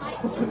mouse.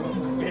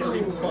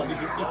 Very funny.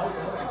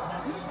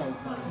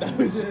 That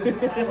was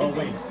Oh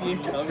wait, see it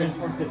coming.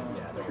 transformed to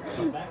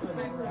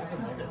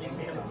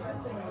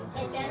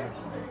yeah.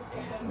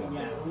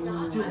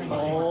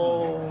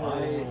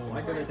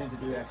 My favorite thing to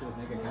do actually with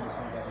making kind of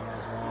strong that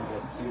has wrong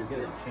was to get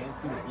a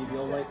Chansey with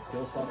EVO light,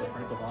 skill swap the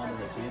Parental Bomb and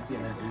the Chansey,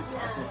 and then do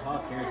Seismic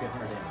Toss, guarantee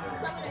 100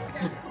 damage.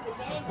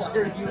 Why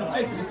are you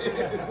like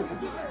this?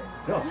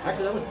 No,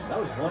 actually that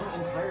was one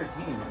entire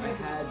team. I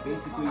had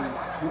basically 2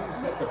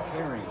 sets of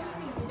pairings.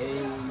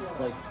 A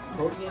like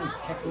Protean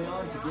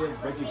Kecleon to give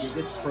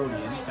Regigigas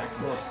Protean, back to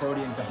more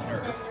Protean to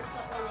Nerf.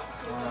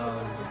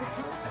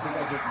 I think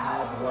I just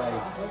had like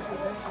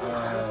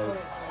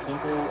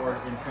simple or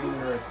in training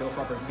or a skill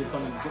swap or give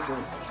something good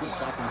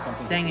stopping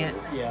something. Dang it.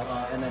 Yeah,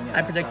 and then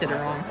I predicted it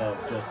wrong.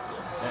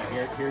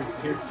 Here's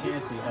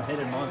Chansey, a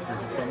hidden monster,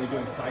 just suddenly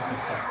doing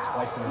seismic tests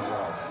twice in a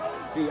row.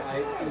 See,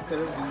 instead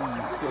of the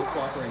skill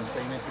swapper and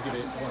trainer to give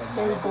it one of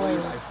my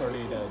abilities, I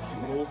started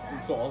Doodle,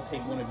 so I'll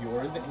take one of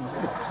yours and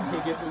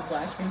take it through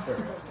slashing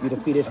third. You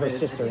defeated her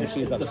sister and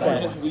she's So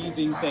upset. just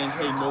wheezing saying,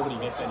 hey, nobody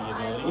gets any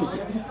abilities.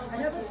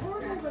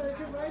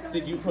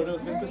 Did you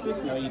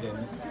photosynthesis? No, you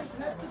didn't.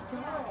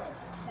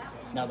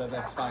 Now that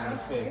that's finally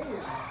fixed.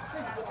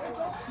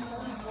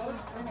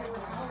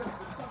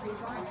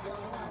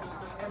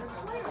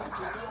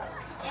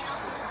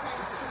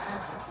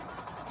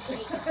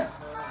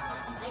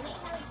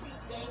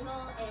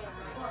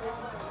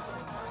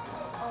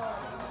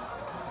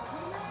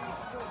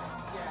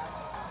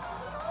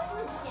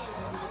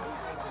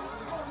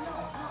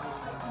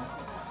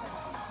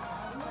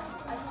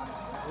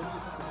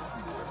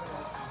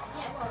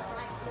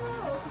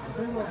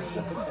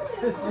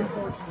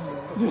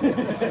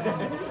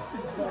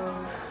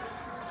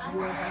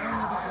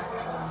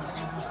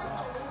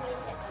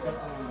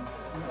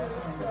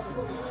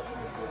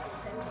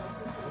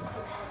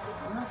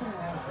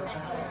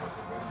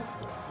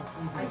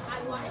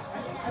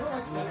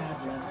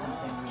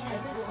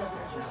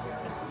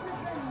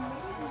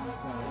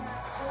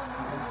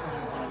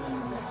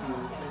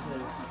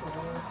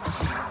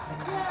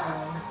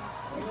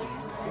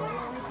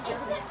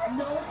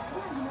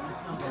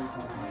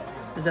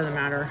 It doesn't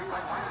matter.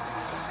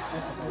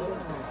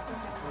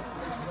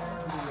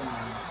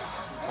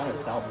 Kind of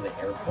south of the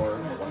airport,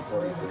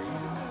 143.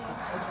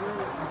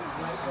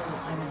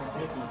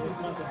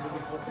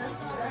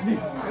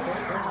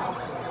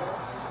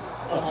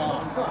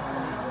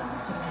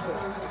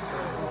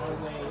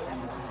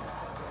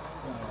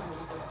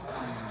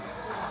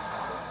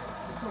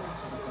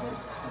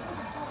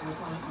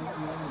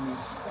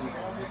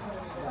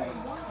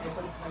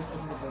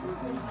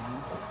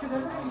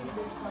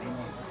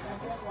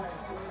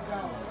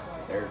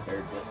 Their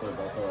Discord is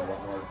also a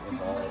lot more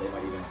involved. They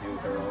might even do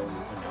their own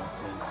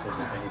announcements to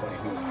just anybody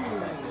who's in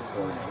that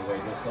Discord anyway.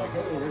 Just like,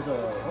 hey, there's a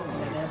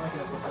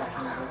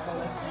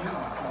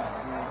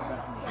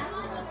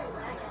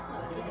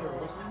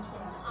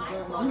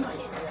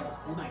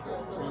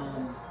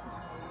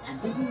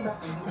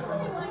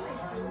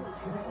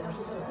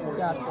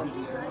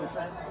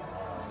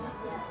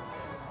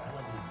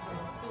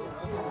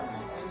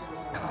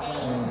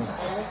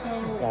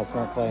Yeah,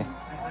 smart play.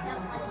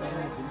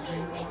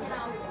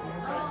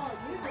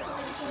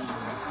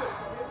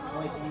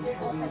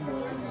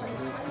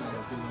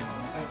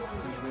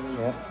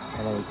 Yep,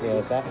 and then he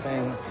goes that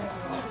thing.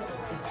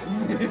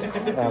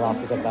 I lost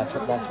because of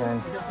that turn.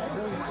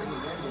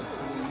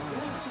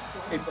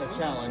 It's a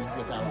challenge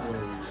without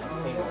worry.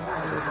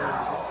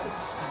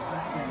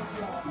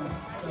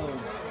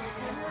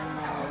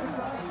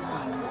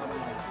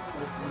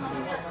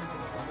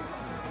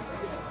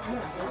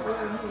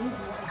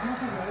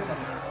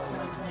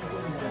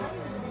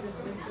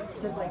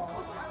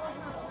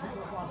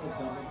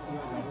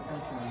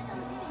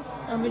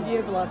 How many do you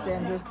have left,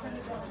 Andrew?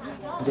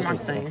 Not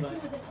saying.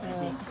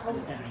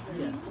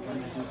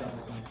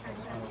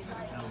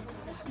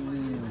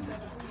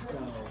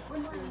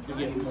 You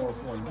get more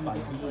points by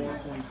being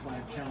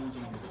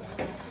challenging.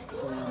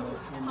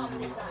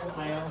 I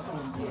also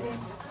did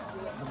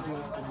a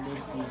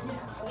mid-season.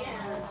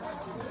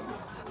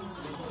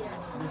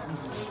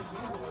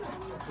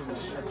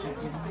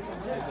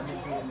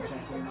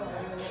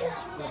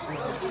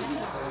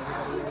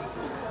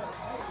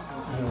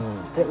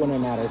 Hit when it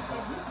mattered.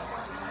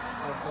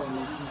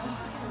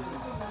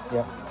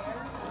 Yep.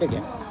 Good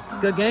game.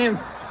 Good game.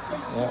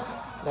 Yep.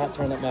 That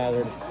turn that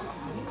mattered.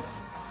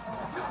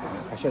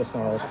 I should have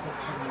snarled.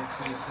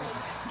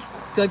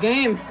 Good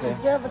game.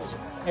 Yeah.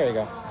 Here we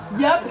go.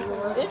 Yep. Did you get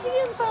in the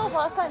finals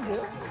last time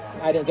too?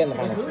 I didn't get in the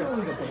finals.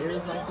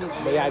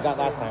 But yeah, I got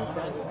last time.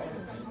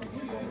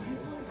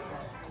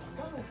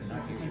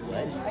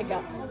 I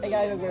got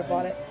it where I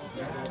bought it.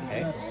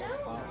 Okay.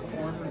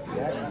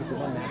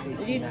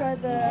 Did you try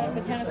the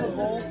mechanical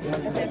bowls?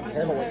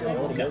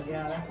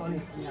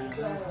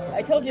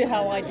 I told you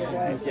how I did,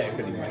 right? Yeah, I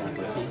couldn't even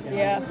remember.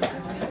 Yeah.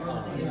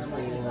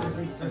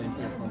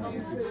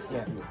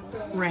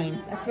 Rain.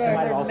 I swear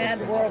I heard Mad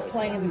World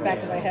playing in the back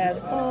of my head.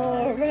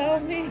 All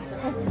around me.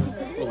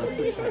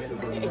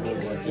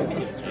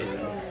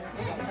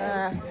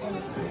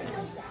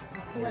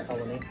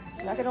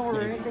 Not gonna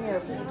order anything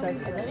at Denny's?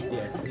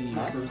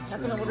 Not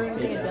gonna order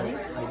anything at Denny's?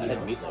 I had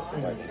meatloaf.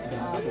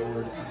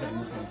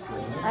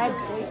 I had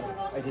steak.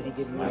 Did he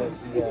give you I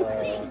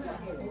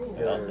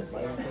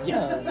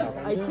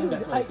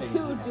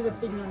too did a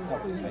thing on the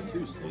screen. I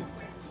too sleep.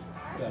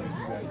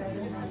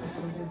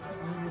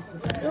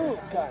 Oh,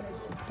 God.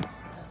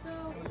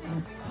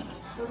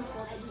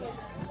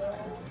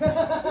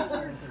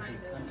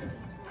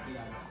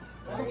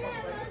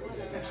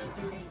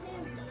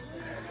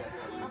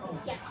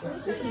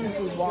 This needs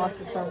to be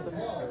washed or something.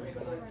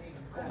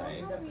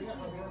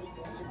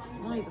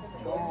 Like a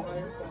skull.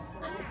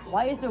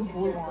 Why is there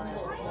blue on it?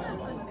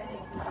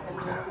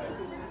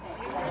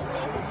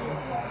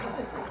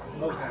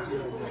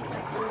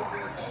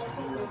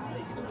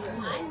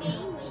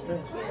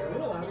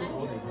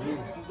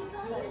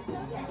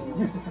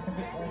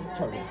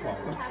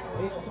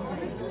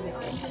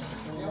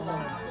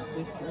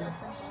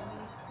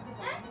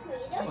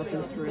 What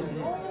those three is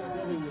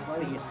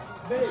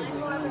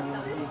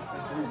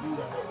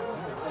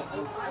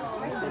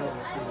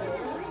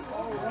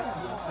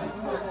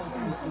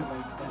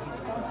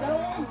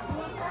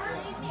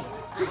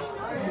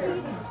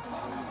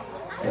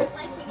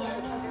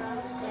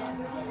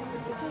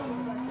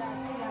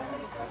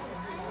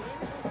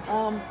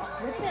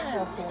we can't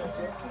have four.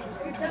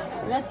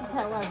 That's just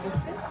how I do it.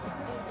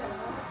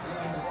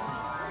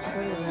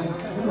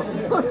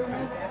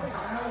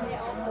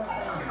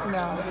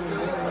 No.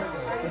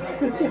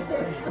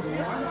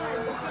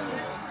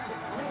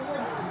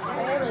 I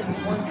ordered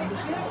one.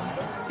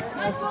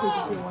 That's the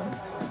one.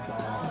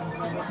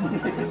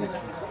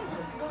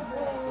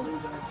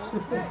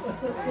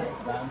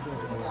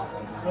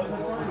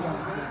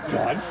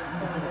 John?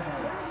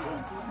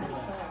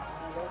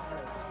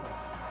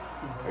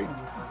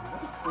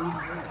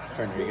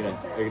 Turner, are you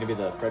gonna be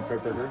the Fred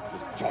Burger?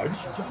 Judge?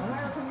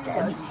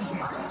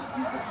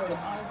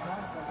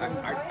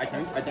 I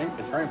think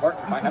it's very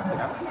important if I have to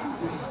have it.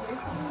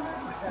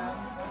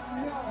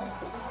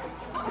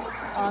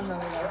 Oh no,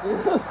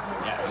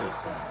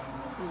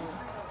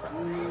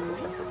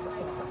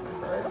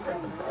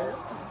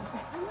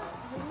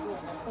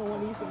 I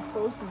want to eat some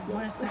frozen.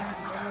 What is that?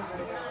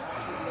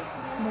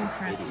 More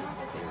fresh.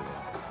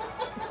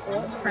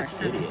 Fresh.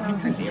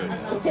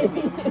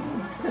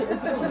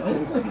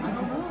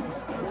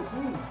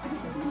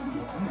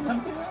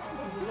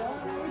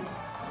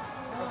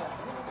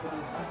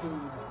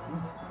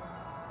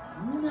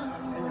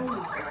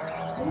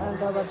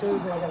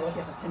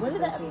 When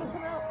did that episode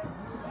come out?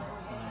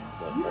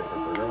 The Fred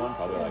Burger one,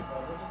 probably like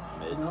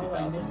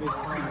mid-2000s.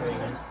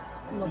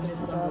 I'm looking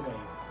it up.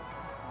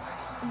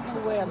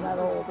 No way I'm that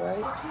old,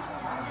 right?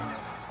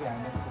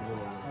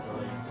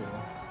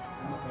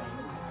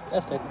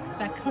 That's good.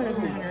 That could have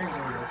mattered.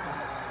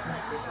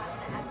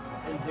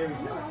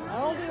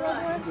 How old are you, by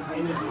the way?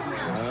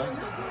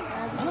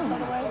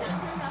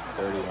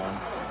 31.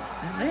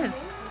 That is.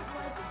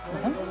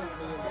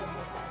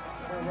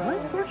 What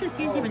does Scorcher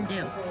Seeds even do?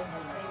 Yeah,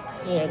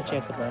 he has a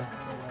chance to burn.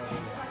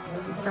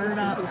 Burn it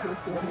up.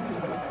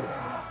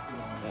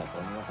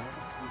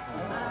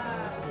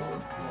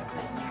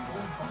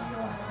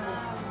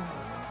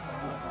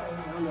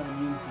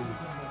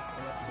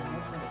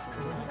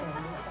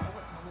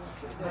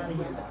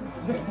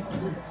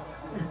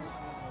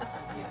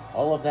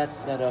 All of that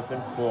set up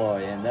and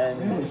ploy, and then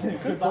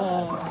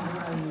goodbye.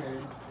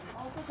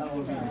 I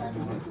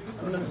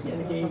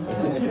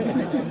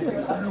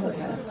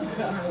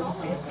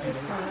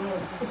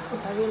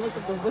mean, look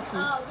at the wiki.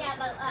 Oh, yeah,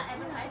 the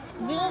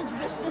advertising. Man,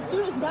 this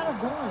dude is not a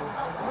villain.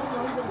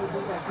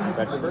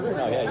 Fred Burger?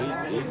 No, yeah,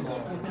 he's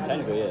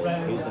technically is.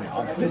 He's an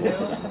option.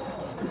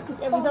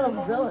 Yeah, but he's not a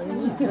villain.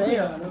 He's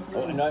there.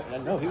 Oh,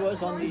 no, he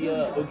was on the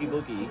Oogie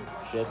Boogie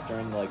ship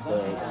during like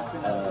the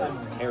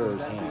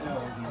Terror's Hand.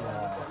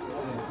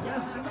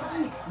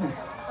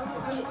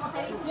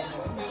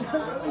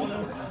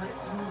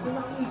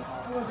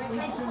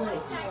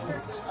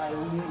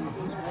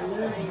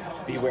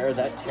 Beware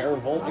that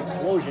Terrorvolt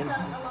explosion.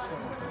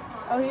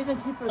 Oh, he's a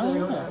keeper.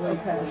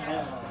 Okay.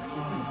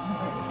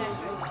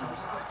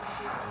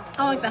 I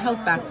like the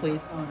health back,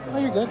 please. Oh,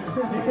 you're good. He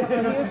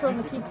was from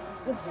the keeper.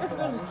 The first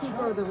one was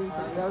keeper of the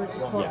region. That was the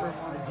corporate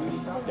one.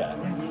 Yeah.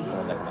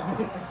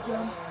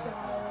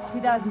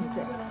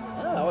 2006.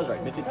 Oh, I was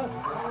right. 50,000.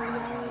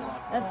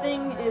 That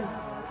thing is.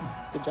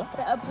 Good job.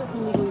 The episode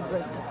can legally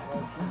break.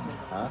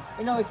 Huh?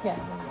 You know it can.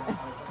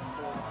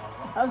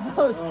 I was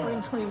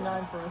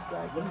 29 for a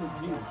second.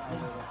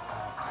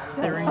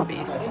 Staring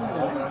beast.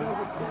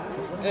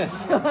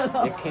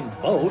 It can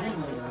vote.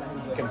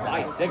 It can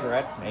buy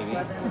cigarettes, maybe.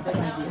 It's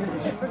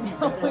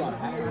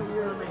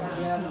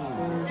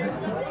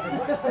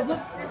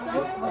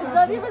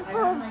not even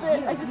for a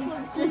bit. I just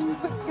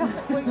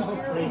legit got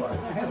way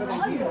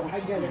I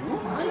get it.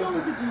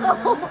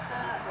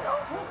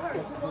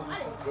 That's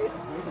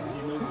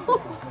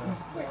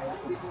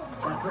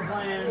the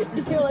plan.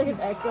 You feel like an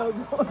echo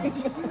going.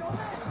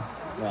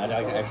 No, I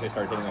actually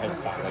started hitting my head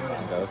sound like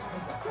bongos.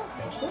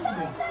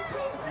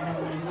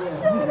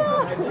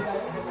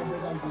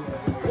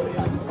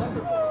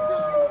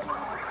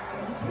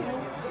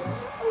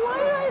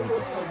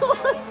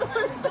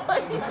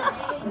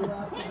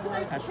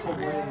 That's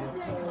fine.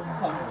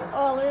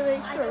 Oh, let me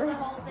make sure.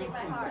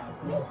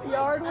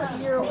 Yard, what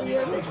year are we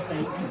in?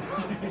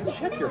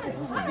 Check your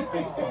phone.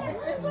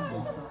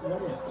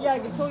 Yeah, I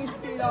can totally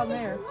see it on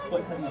there.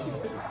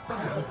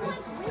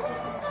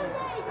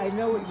 I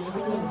know what you're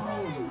doing.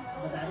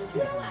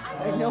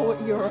 I know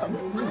what you're on.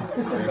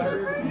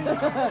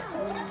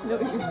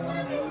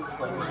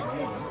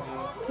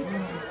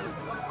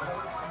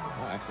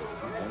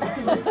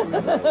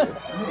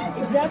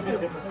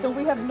 Exactly. So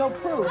we have no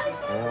proof.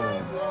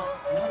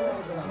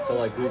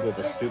 Until I Googled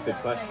the stupid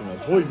question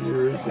of what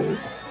year is it?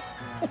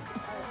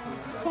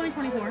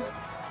 2024.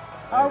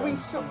 Are we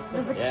sure?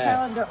 There's a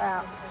calendar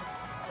app.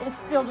 It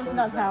still does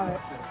not have it.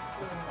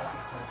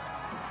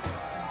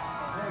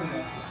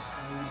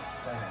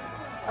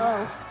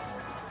 Oh.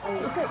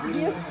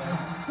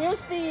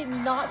 Here's the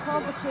not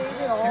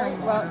complicated at all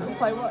route to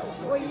play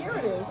what year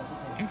it is.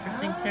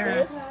 Interesting,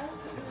 Sarah.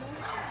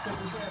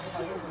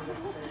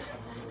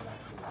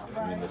 I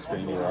mean, the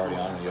screen you were already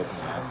on when you opened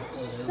the app.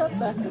 Shut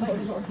that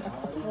door.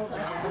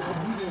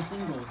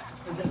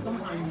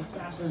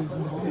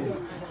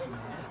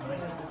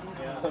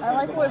 I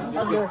like what's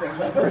under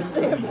first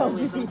day of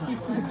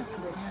LGBTQ.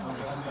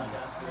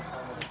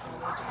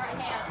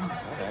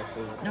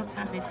 Nope,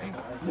 happy face.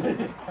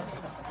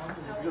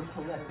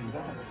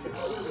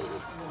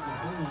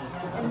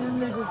 And then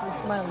there's just a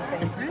smiley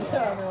face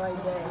on the right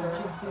there.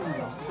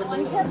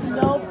 We have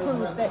no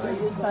proof that it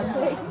is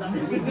Sunday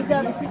because you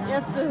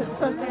have to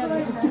trust the other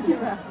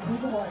computer.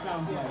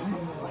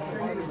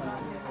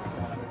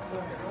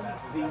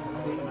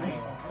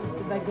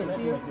 Did I get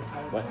to you?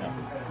 What now?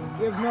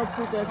 You have no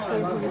proof that it's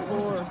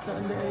 2024 or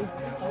Sunday.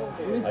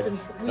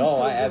 No,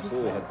 I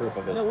absolutely have proof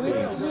of it. No, we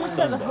just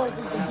got to hope we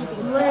can keep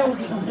it real.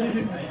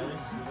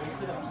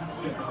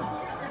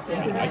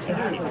 I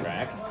cannot keep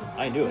track.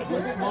 I knew it. You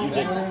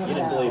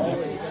didn't believe me.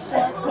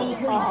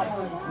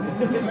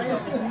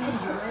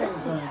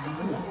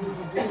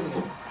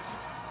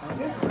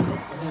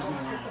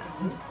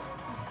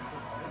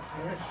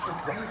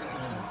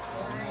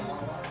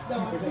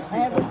 I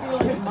have a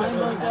feeling that mine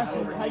goes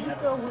after. How'd you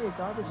throw away a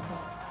garbage can?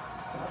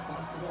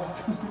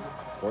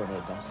 Or no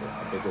dumpster. A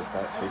bigger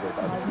How'd you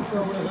garbage.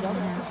 throw away a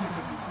garbage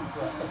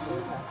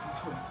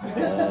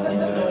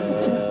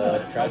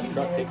Trash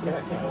truck takes care of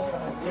it. can?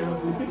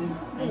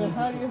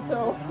 How do you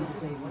throw?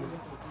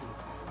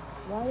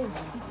 Why is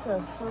pizza a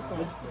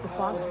circle? The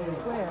box is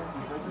square.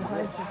 And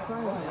why is it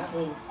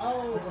triangle?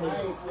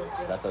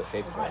 That's a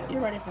shape for it. You're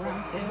ready for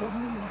round two.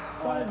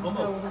 The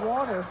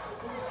water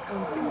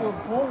and two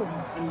holes.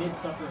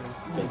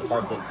 The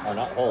parts that are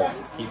not holes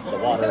keep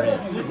the water in.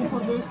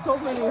 There's so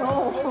many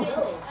holes.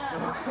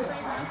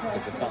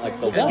 It's not like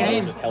the water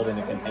is just held in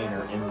a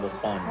container in the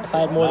sponge. If I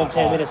had more than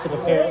 10 minutes to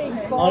prepare,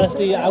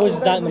 honestly, I was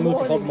just not in the mood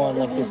for Pokemon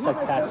like this like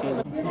past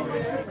season.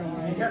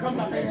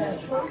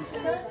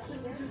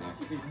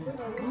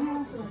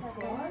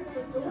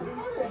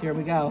 Here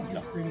we go.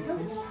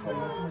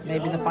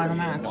 Maybe the final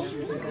match.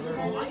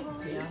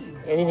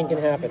 Anything can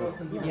happen.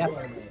 Yep.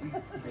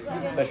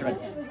 Fisherman.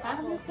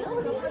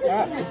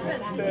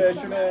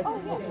 Fisherman.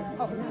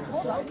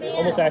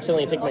 Almost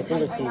accidentally picked my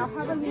singles team.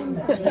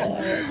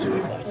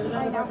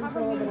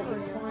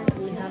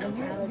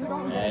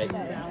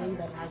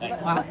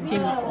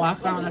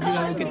 Last round, I think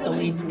I would get the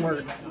lead to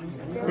work.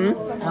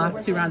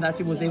 Last two rounds,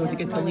 actually was able to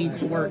get the lead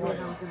to work.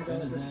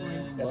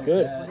 That's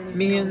good.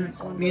 Me and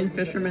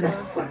Fisherman and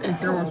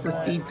Cineworks were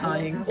speed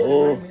tying.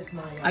 Oh.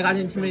 I got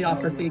intimidated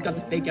off first, but he got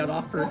the fake out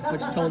off first,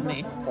 which told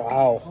me.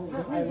 Wow.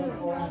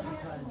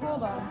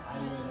 Hold on.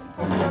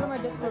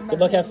 Good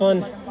luck, have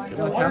fun. Good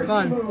luck, have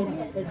fun.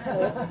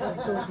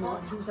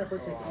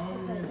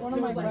 One of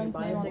my friends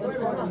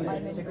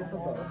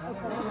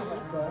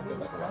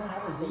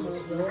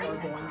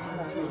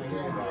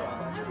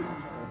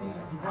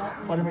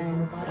What am I?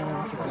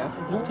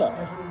 Utah.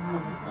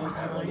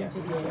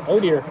 Oh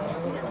dear.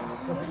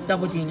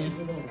 Double Genie.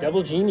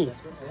 Double Genie.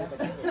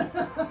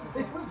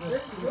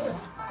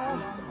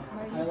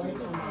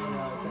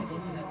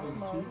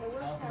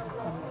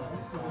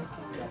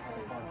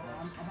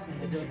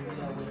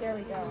 There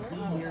we go.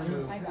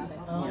 I got it.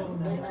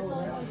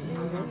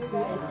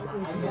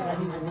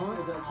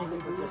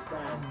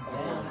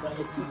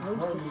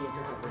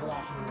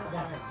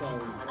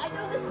 I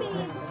know the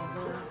speed.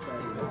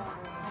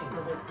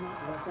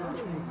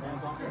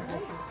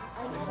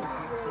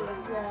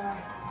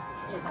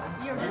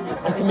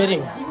 I'm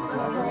committing.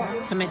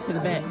 Commit to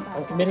the bit.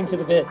 I'm committing to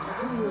the bit.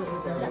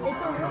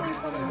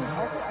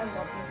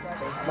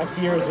 My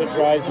fear is what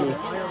drives me.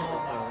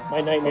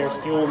 My nightmares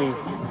fuel me.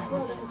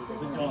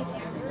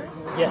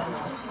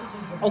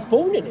 Yes. I was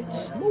born in it.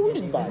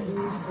 Molded by it.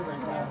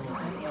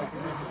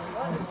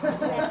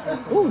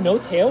 Ooh, no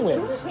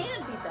tailwind.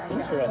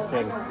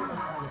 Interesting.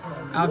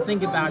 I was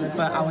thinking about it,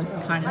 but I was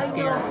kind of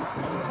scared.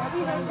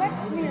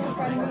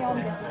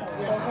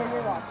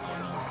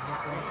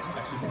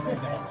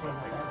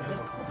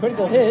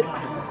 Critical hit.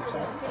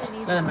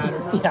 Doesn't matter.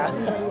 Yeah.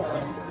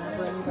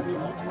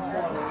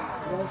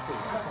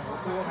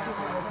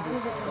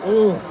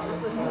 Ooh.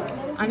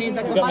 I need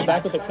that. You got me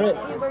back with a crit.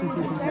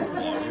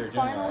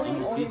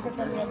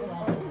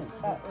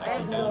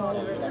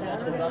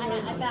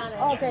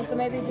 Oh, okay, so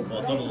maybe just. I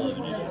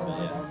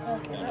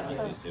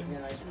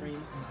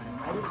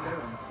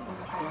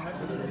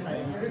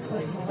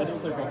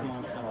didn't play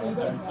Pokemon. I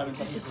haven't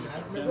touched it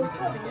since then.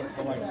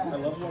 But like, I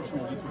love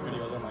watching YouTube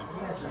videos on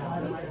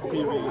like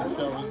TV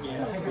shows,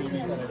 games,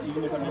 movies, and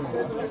even if I'm not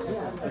watching it,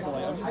 so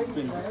like I've just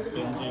been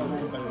binging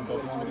competitive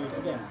Pokemon videos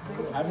again.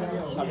 I'm not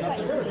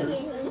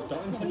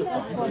don't intend to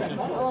talk about it.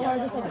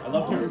 I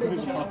love hearing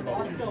people talk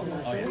about it.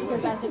 Oh yeah.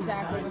 Because that's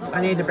exactly.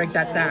 I need to break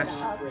that sash.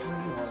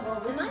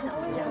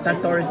 That's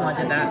the reason why I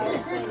did that.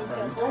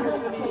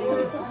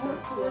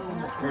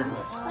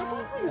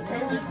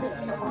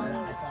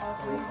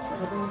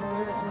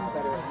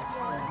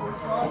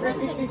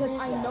 Because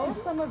I know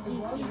some of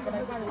these things, but I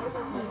haven't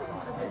seen.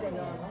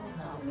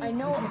 I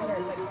know it's there.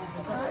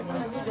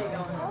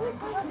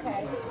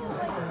 Okay.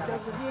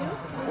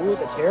 Ooh,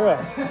 the Terra.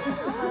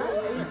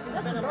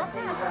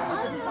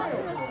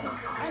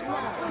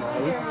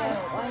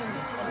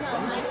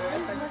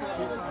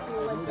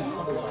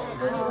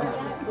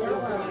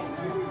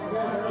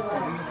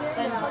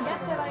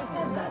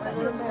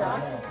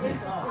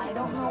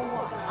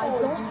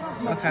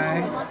 Okay.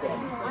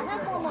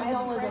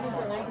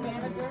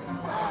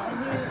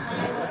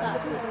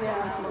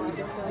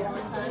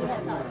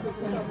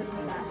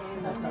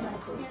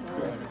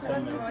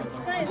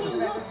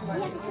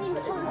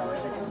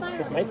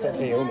 This might start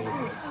KO me.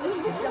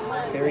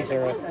 Very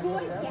Terra.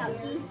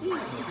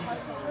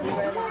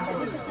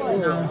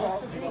 No,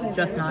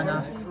 just not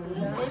enough.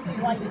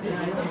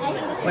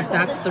 But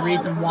that's the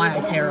reason why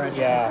I Terra.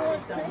 Yeah.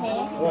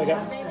 Oh, I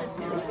got.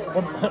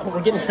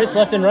 We're getting crits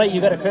left and right.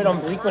 You got a crit on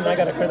Bleakman, I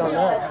got a crit on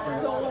that.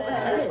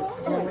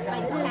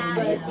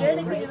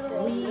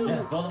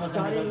 Yeah, both of us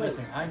are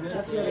missing. I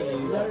missed it.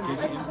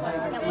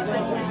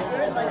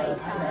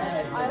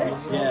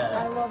 Yeah.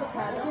 I love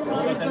cats.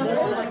 No, that's my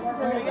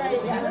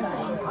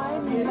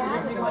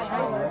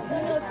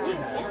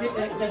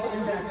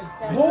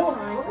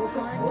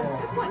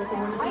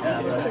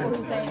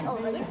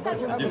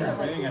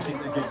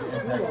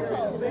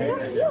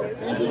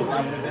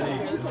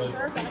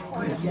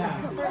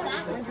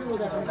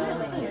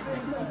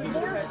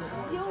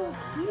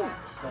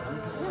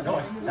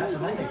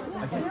thing.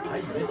 Again, I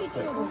missed it.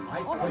 I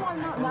put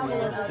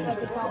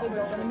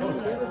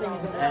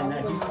and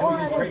he's still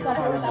using great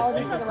power with his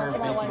finger for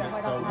making it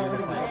so we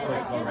would play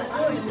quick go right.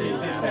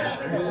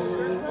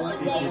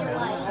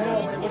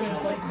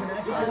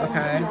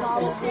 Okay.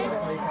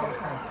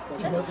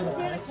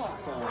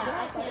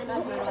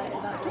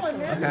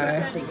 Okay.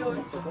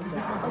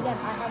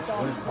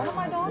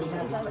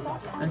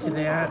 Into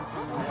that.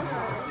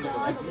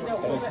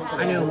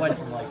 I knew what.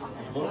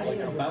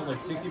 About like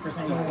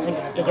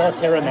 60% The Dark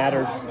Terra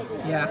mattered.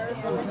 Yeah.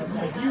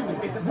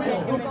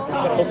 I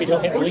hope you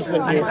don't hit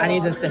Bleakman here. I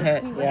need this to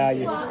hit. Yeah,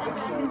 you.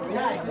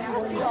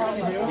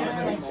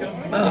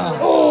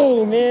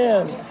 Oh,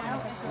 man.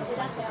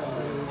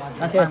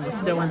 That's fine. We're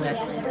still in this.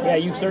 Yeah,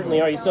 you certainly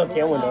are. You still have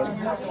Tailwind on.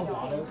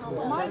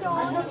 My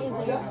dog is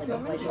a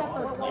German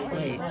Shepherd.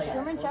 Wait.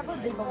 German Shepherd,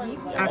 they believe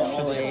me.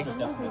 Actually.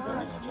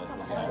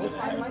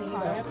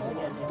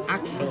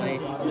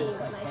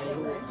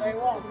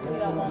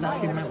 That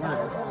should might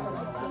work.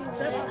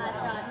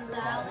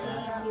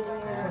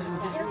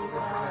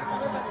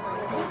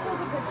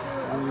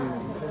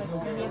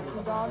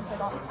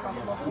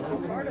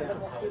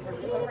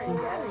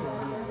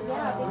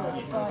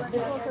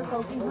 This was her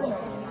poking her nose.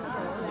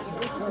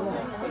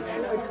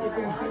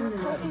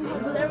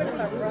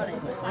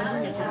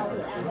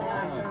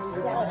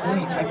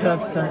 I could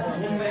have done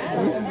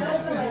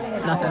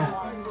nothing.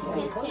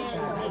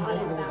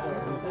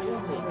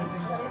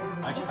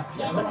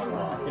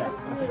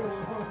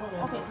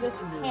 Okay, this is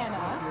Hannah.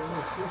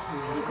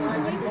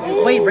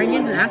 Wait, bring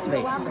in and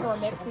activate.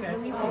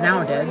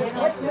 Now it did.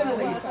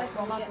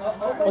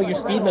 Oh, your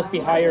speed must be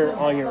higher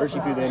on your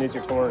Urshifu than is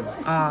your Torn.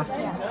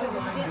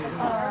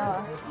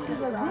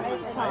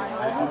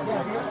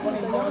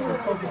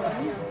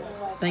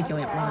 Thank you,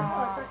 Aunt Ron.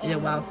 You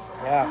did well.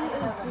 Yeah.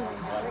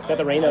 Got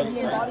the rain up.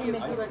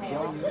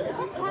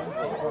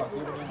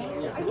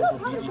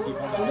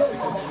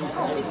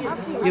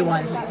 You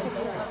won.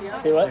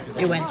 Say what?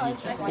 You win.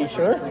 Are you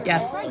sure?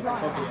 Yes.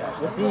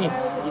 Let's see. You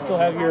still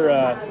have your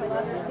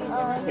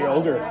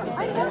ogre.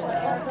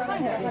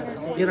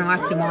 You're gonna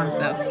last 2 months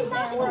though.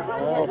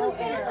 Oh.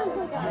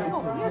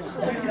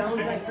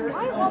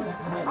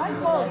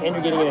 And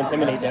you're getting an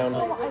Intimidate down. I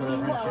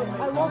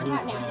love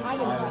that now. I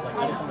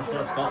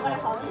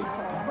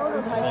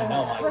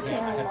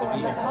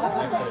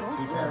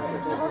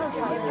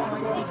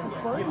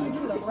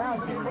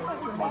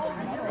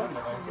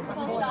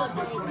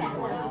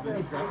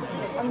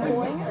I'm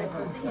going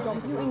to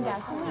dump you in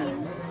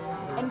gasoline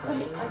and put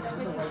it to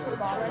the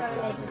bottom.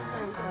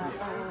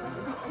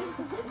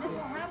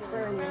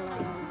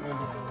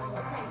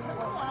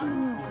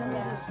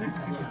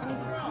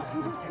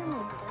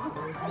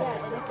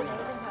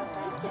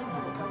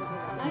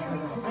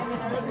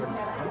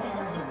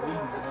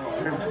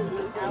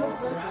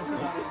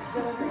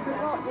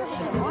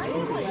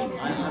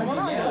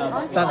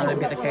 Thought that would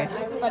be the case.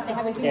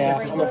 Yeah,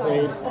 I'm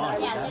afraid.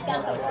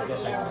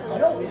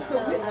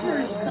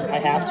 I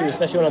have to,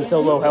 especially when I'm so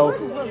low health.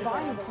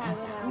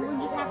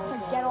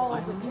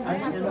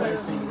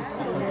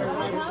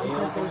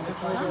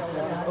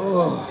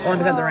 Oh, only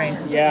because of the rain.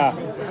 Yeah.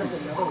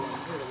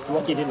 I'm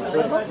lucky it didn't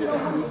crit.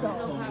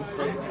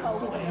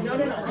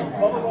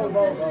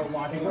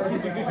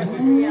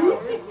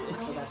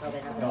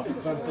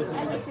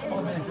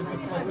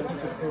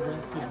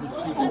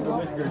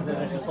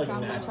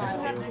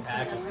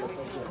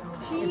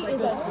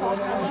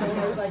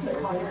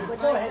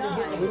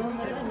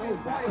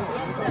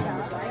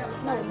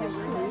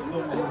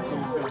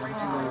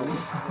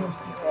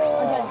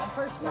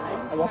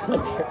 I lost my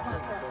bear.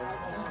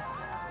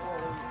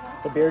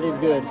 The bear did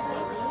good.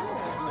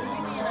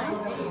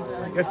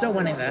 You're still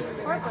winning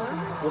this.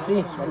 We'll see,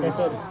 like I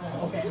said.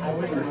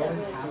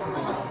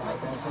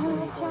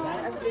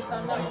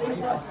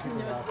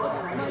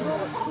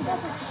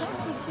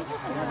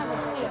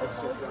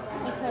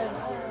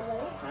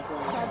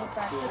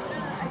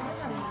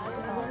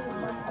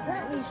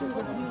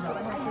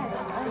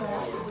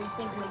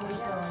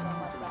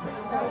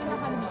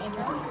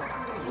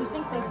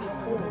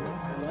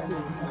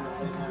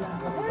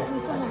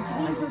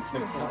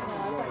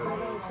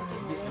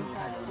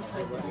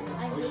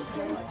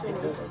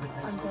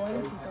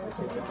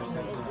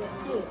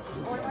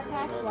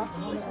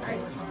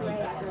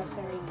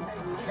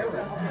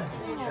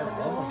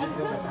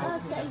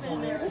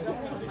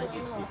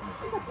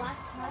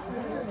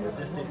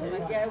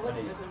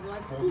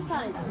 He's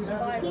fine.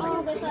 He's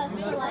been with us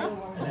for like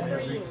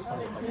 3 years.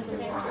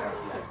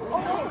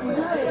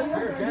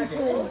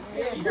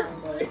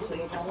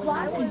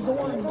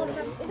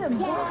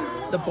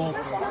 The bolt.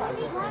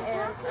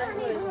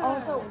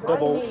 The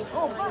bolt.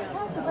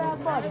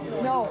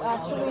 No,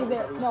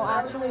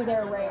 actually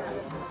they're rare.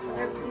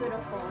 They're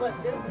beautiful.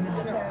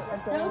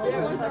 Those are the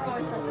ones that are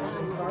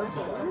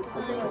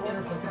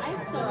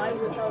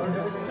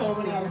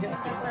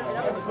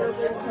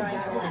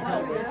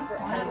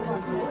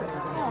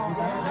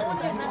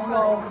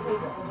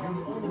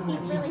he's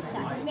really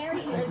stuck. He's very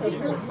beautiful. He's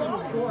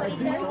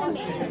very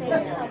demanding.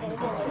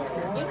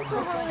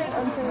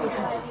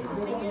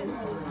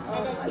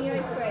 And then here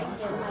is great.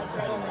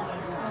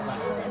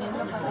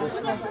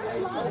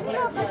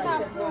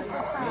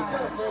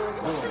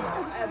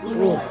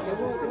 Ooh.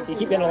 You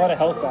keep getting a lot of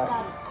health back.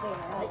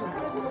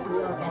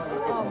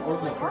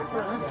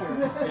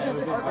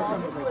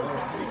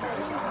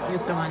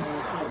 He's done.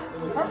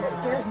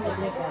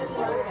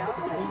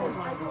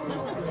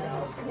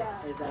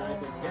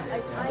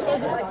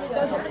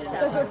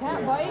 Does your cat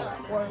bite?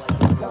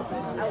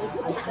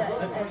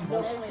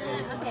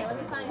 Okay, let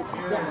me find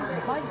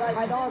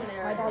My dog.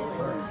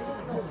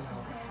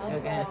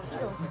 Okay.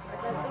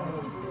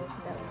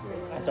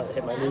 I started to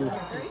hit my move.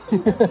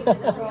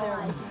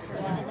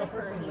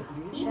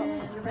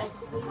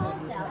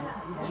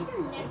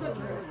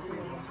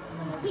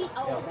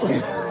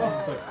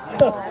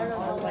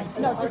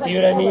 See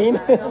what I mean?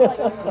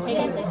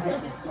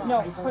 No,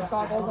 put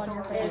goggles on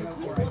your face.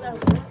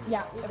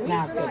 Yeah.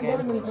 Nah, it's okay. No,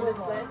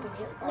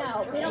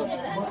 we don't do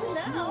that.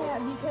 No. Yeah,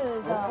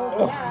 because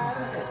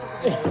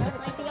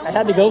I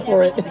had to go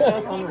for it.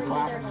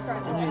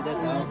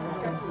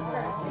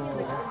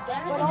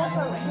 but also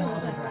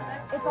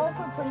it's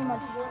also pretty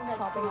much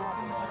chopping off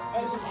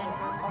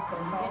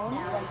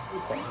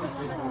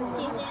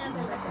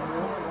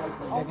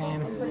Good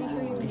game.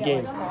 Good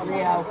game. 3-0.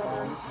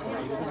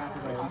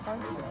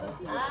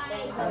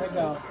 There we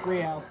go.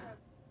 3-0.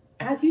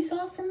 As you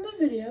saw from the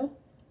video,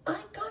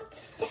 I got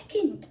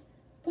second,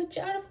 which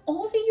out of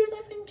all the years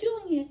I've been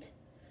doing it,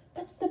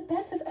 that's the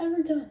best I've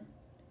ever done.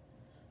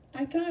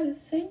 I gotta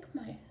thank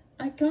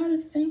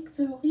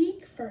the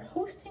league for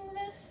hosting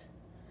this,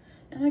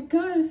 and I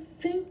gotta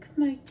thank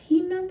my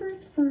team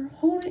members for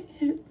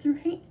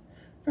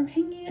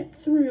hanging it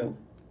through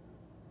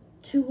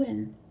to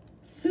win.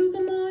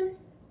 Fugamon,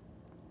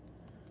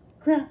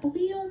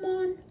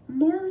 Grapleomon,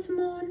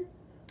 Marsmon,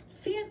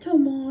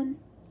 Phantomon,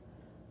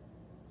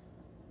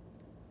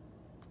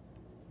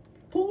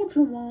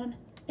 Goldramon,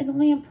 and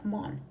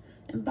Lampmon.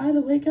 And by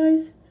the way,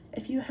 guys,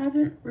 if you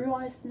haven't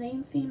realized the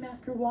name theme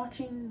after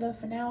watching the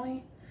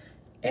finale,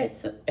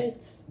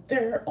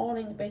 they're all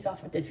named based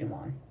off of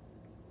Digimon.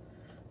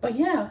 But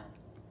yeah,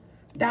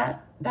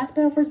 that's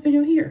my first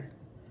video here.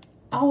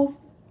 I'll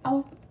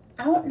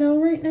I don't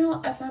know right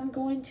now if I'm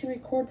going to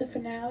record the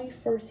finale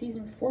for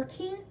season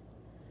 14.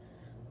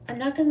 I'm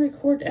not going to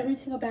record every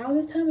single battle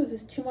this time because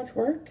it's too much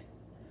work.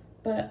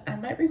 But I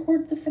might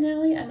record the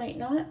finale, I might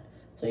not.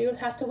 So you'll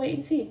have to wait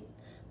and see.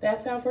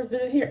 That's our first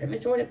video here. If you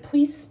enjoyed it,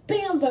 please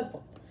spam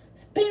the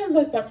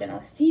like button.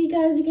 I'll see you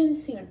guys again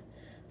soon.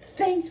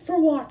 Thanks for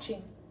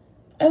watching.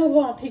 Of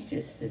all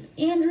pictures, this is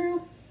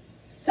Andrew.